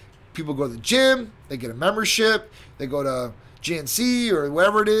happens? People go to the gym. They get a membership. They go to GNC or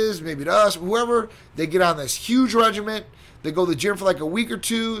whatever it is, maybe to us, whoever. They get on this huge regiment. They go to the gym for like a week or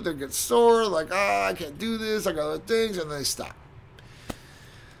two. They get sore, like, I can't do this. I got other things. And then they stop.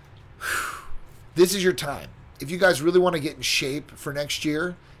 This is your time. If you guys really want to get in shape for next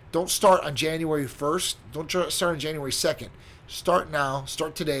year, don't start on January 1st. Don't start on January 2nd. Start now,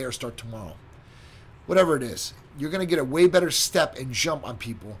 start today, or start tomorrow. Whatever it is. You're going to get a way better step and jump on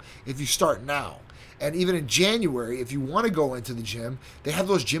people if you start now. And even in January, if you want to go into the gym, they have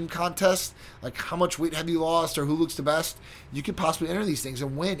those gym contests, like how much weight have you lost or who looks the best. You could possibly enter these things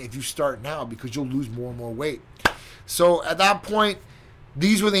and win if you start now because you'll lose more and more weight. So at that point,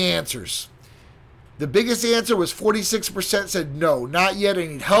 these were the answers. The biggest answer was 46% said no, not yet, I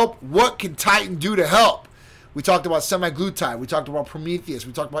need help. What can Titan do to help? We talked about semaglutide. We talked about Prometheus.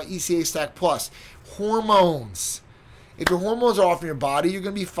 We talked about ECA Stack Plus. Hormones. If your hormones are off in your body, you're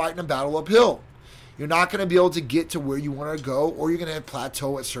going to be fighting a battle uphill. You're not going to be able to get to where you want to go, or you're going to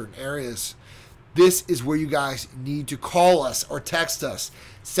plateau at certain areas. This is where you guys need to call us or text us.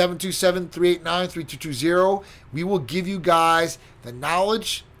 727-389-3220. We will give you guys the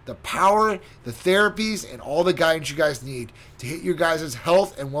knowledge, the power, the therapies, and all the guidance you guys need to hit your guys'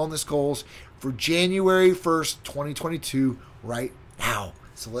 health and wellness goals for January 1st, 2022 right now.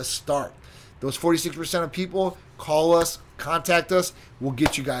 So let's start. Those 46% of people, call us, contact us. We'll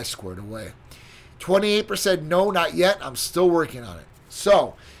get you guys squared away. 28% no, not yet. I'm still working on it.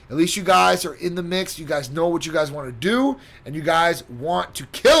 So at least you guys are in the mix. You guys know what you guys want to do, and you guys want to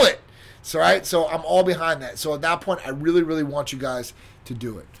kill it. So, right? So I'm all behind that. So at that point, I really, really want you guys to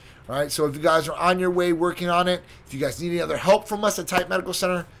do it. All right? So if you guys are on your way working on it, if you guys need any other help from us at Titan Medical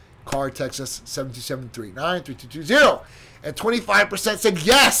Center, call or text us 727-389-3220. And 25% said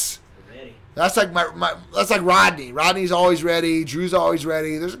yes. We're ready. That's like that's like Rodney. Rodney's always ready. Drew's always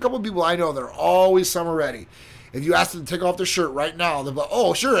ready. There's a couple of people I know that are always summer ready. If you ask them to take off their shirt right now, they'll be like,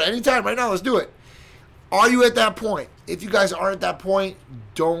 oh, sure, anytime, right now, let's do it. Are you at that point? If you guys aren't at that point,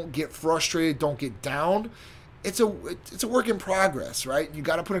 don't get frustrated. Don't get down. It's a work in progress, right? You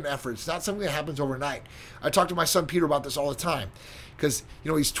got to put in effort. It's not something that happens overnight. I talk to my son Peter about this all the time because,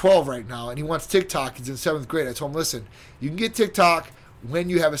 he's 12 right now and he wants TikTok. He's in 7th grade. I told him, listen, you can get TikTok when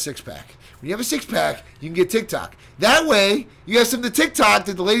you have a six-pack. When you have a six-pack, you can get TikTok. That way, you have something to TikTok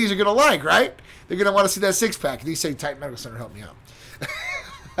that the ladies are going to like, right? They're going to want to see that six-pack. And he's saying, Titan Medical Center, help me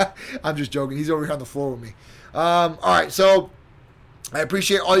out. I'm just joking. He's over here on the floor with me. All right, so I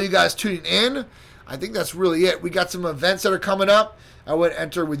appreciate all you guys tuning in. I think that's really it. We got some events that are coming up. I would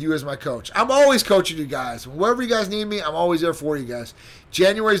enter with you as my coach. I'm always coaching you guys. Wherever you guys need me, I'm always there for you guys.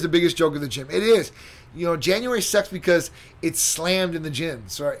 January is the biggest joke of the gym. It is. January sucks because it's slammed in the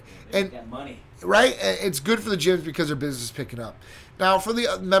gyms, right? And money. Right? And it's good for the gyms because their business is picking up. Now, for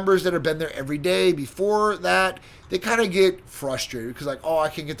the members that have been there every day before that, they kind of get frustrated because I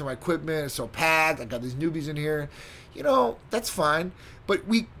can't get to my equipment. It's so packed. I got these newbies in here. That's fine. But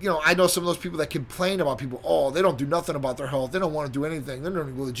I know some of those people that complain about people, they don't do nothing about their health. They don't want to do anything. They don't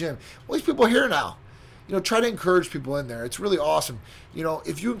even go to the gym. Well, these people are here now. Try to encourage people in there. It's really awesome.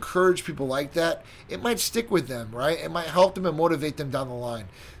 If you encourage people like that, it might stick with them, right? It might help them and motivate them down the line.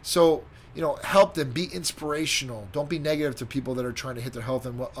 So, help them. Be inspirational. Don't be negative to people that are trying to hit their health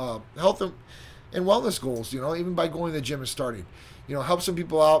and wellness goals, even by going to the gym and starting. Help some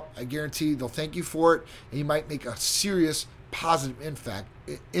people out. I guarantee they'll thank you for it, and you might make a serious positive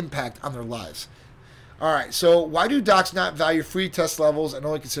impact on their lives. All right, so why do docs not value free test levels and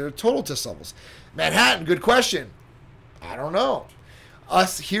only consider total test levels? Manhattan, good question. I don't know.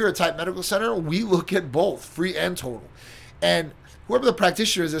 Us here at Titan Medical Center, we look at both, free and total. And whoever the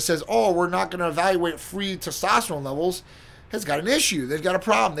practitioner is that says, we're not going to evaluate free testosterone levels, has got an issue. They've got a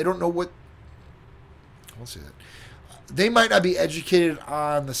problem. They don't know what... I'll say that. They might not be educated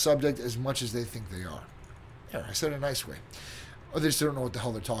on the subject as much as they think they are. Yeah, I said it a nice way. Or they just don't know what the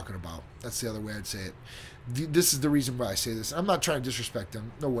hell they're talking about. That's the other way I'd say it. This is the reason why I say this. I'm not trying to disrespect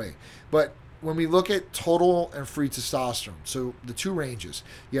them. No way. But when we look at total and free testosterone, so the two ranges,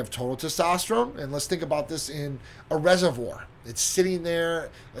 you have total testosterone, and let's think about this in a reservoir. It's sitting there.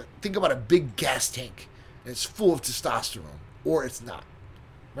 Think about a big gas tank, and it's full of testosterone, or it's not,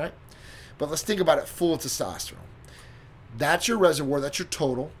 right? But let's think about it full of testosterone. That's your reservoir. That's your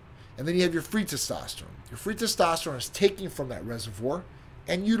total. And then you have your free testosterone. Your free testosterone is taking from that reservoir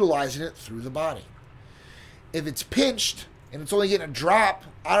and utilizing it through the body. If it's pinched and it's only getting a drop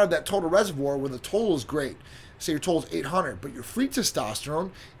out of that total reservoir where the total is great, say your total is 800, but your free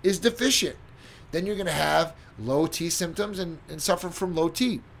testosterone is deficient, then you're going to have low T symptoms and suffer from low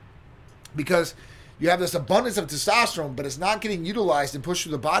T because you have this abundance of testosterone, but it's not getting utilized and pushed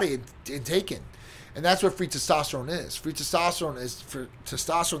through the body and taken. And that's what free testosterone is. Free testosterone is for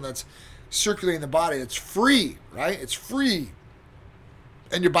testosterone that's circulating the body. It's free, right? It's free.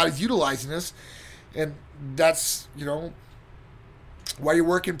 And your body's utilizing this. And that's, why you're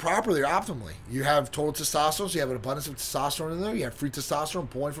working properly or optimally. You have total testosterone, so you have an abundance of testosterone in there. You have free testosterone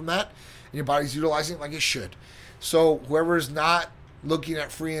pulling from that. And your body's utilizing it like it should. So whoever is not looking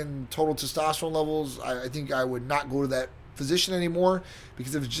at free and total testosterone levels, I think I would not go to that physician anymore,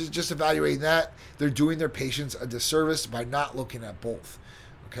 because if it's just evaluating that, they're doing their patients a disservice by not looking at both.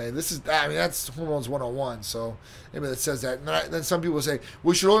 Okay, that's hormones 101. So anybody that says that, and then some people say,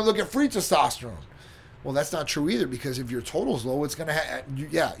 we should only look at free testosterone. Well, that's not true either, because if your total is low, it's going to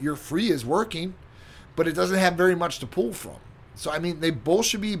have, your free is working, but it doesn't have very much to pull from. So, they both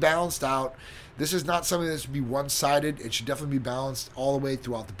should be balanced out. This is not something that should be one-sided. It should definitely be balanced all the way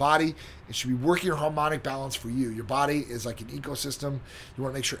throughout the body. It should be working harmonic balance for you. Your body is like an ecosystem. You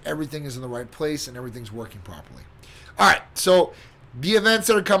want to make sure everything is in the right place and everything's working properly. All right, so the events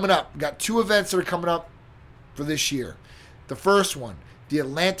that are coming up. We've got 2 events that are coming up for this year. The first one, the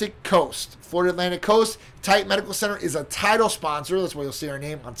Atlantic Coast. Florida Atlantic Coast. Titan Medical Center is a title sponsor. That's why you'll see our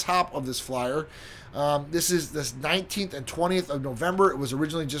name on top of this flyer. This is this 19th and 20th of November. It was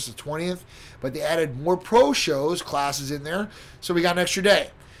originally just the 20th, but they added more pro shows, classes in there, so we got an extra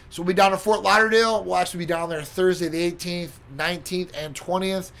day. So we'll be down in Fort Lauderdale. We'll actually be down there Thursday the 18th, 19th, and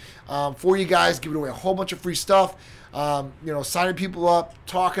 20th for you guys, giving away a whole bunch of free stuff, signing people up,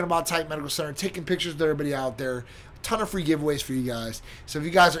 talking about Titan Medical Center, taking pictures of everybody out there. Ton of free giveaways for you guys. So if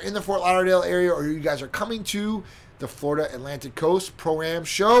you guys are in the Fort Lauderdale area, or you guys are coming to the Florida Atlantic Coast Pro-Am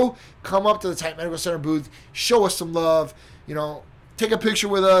show, come up to the Titan Medical Center booth, show us some love, take a picture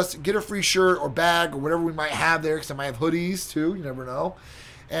with us, get a free shirt or bag or whatever we might have there, because I might have hoodies too, you never know.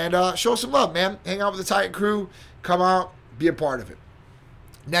 and show some love, man. Hang out with the Titan crew. Come out, be a part of it.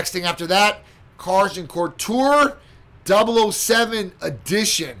 Next thing after that, Cars and Couture 007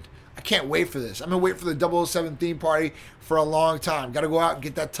 edition. I can't wait for this. I've been waiting for the 007 theme party for a long time. Got to go out and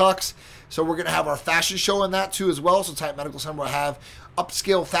get that tux. So we're going to have our fashion show in that too as well. So Titan Medical Center will have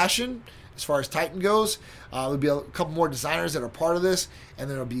upscale fashion as far as Titan goes. There'll be a couple more designers that are part of this. And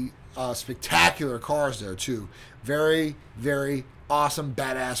then there'll be spectacular cars there too. Very, very awesome,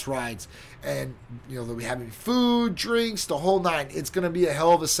 badass rides. And, they'll be having food, drinks, the whole nine. It's going to be a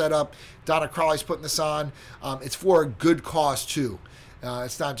hell of a setup. Donna Crowley's putting this on. It's for a good cause too.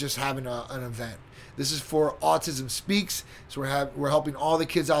 It's not just having an event. This is for Autism Speaks. So we're helping all the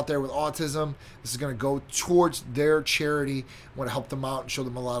kids out there with autism. This is going to go towards their charity. I want to help them out and show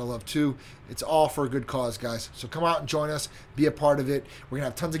them a lot of love too. It's all for a good cause, guys. So come out and join us. Be a part of it. We're going to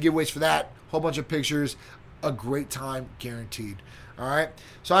have tons of giveaways for that. Whole bunch of pictures. A great time guaranteed. All right.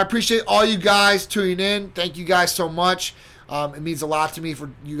 So I appreciate all you guys tuning in. Thank you guys so much. It means a lot to me for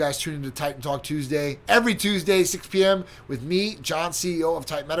you guys tuning to Titan Talk Tuesday. Every Tuesday, 6 p.m. with me, John, CEO of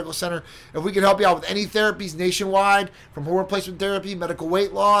Titan Medical Center. If we can help you out with any therapies nationwide, from hormone replacement therapy, medical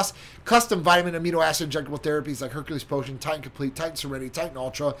weight loss, custom vitamin amino acid injectable therapies like Hercules Potion, Titan Complete, Titan Serenity, Titan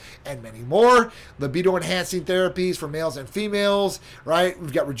Ultra, and many more. Libido enhancing therapies for males and females, right?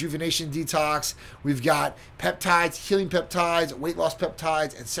 We've got rejuvenation detox. We've got peptides, healing peptides, weight loss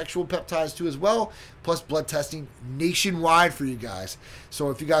peptides, and sexual peptides too as well. Plus blood testing nationwide for you guys.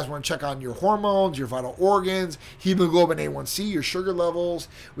 So if you guys want to check on your hormones, your vital organs, hemoglobin A1C, your sugar levels,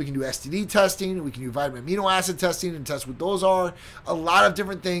 we can do STD testing, we can do vitamin amino acid testing and test what those are. A lot of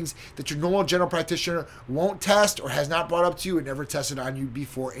different things that your normal general practitioner won't test or has not brought up to you and never tested on you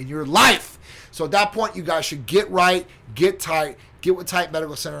before in your life. So at that point, you guys should get right, get tight, get with Titan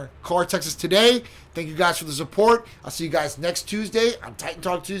Medical Center. Call or text us today. Thank you guys for the support. I'll see you guys next Tuesday on Titan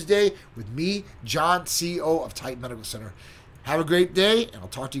Talk Tuesday with me, John, CEO of Titan Medical Center. Have a great day, and I'll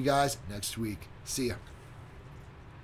talk to you guys next week. See ya.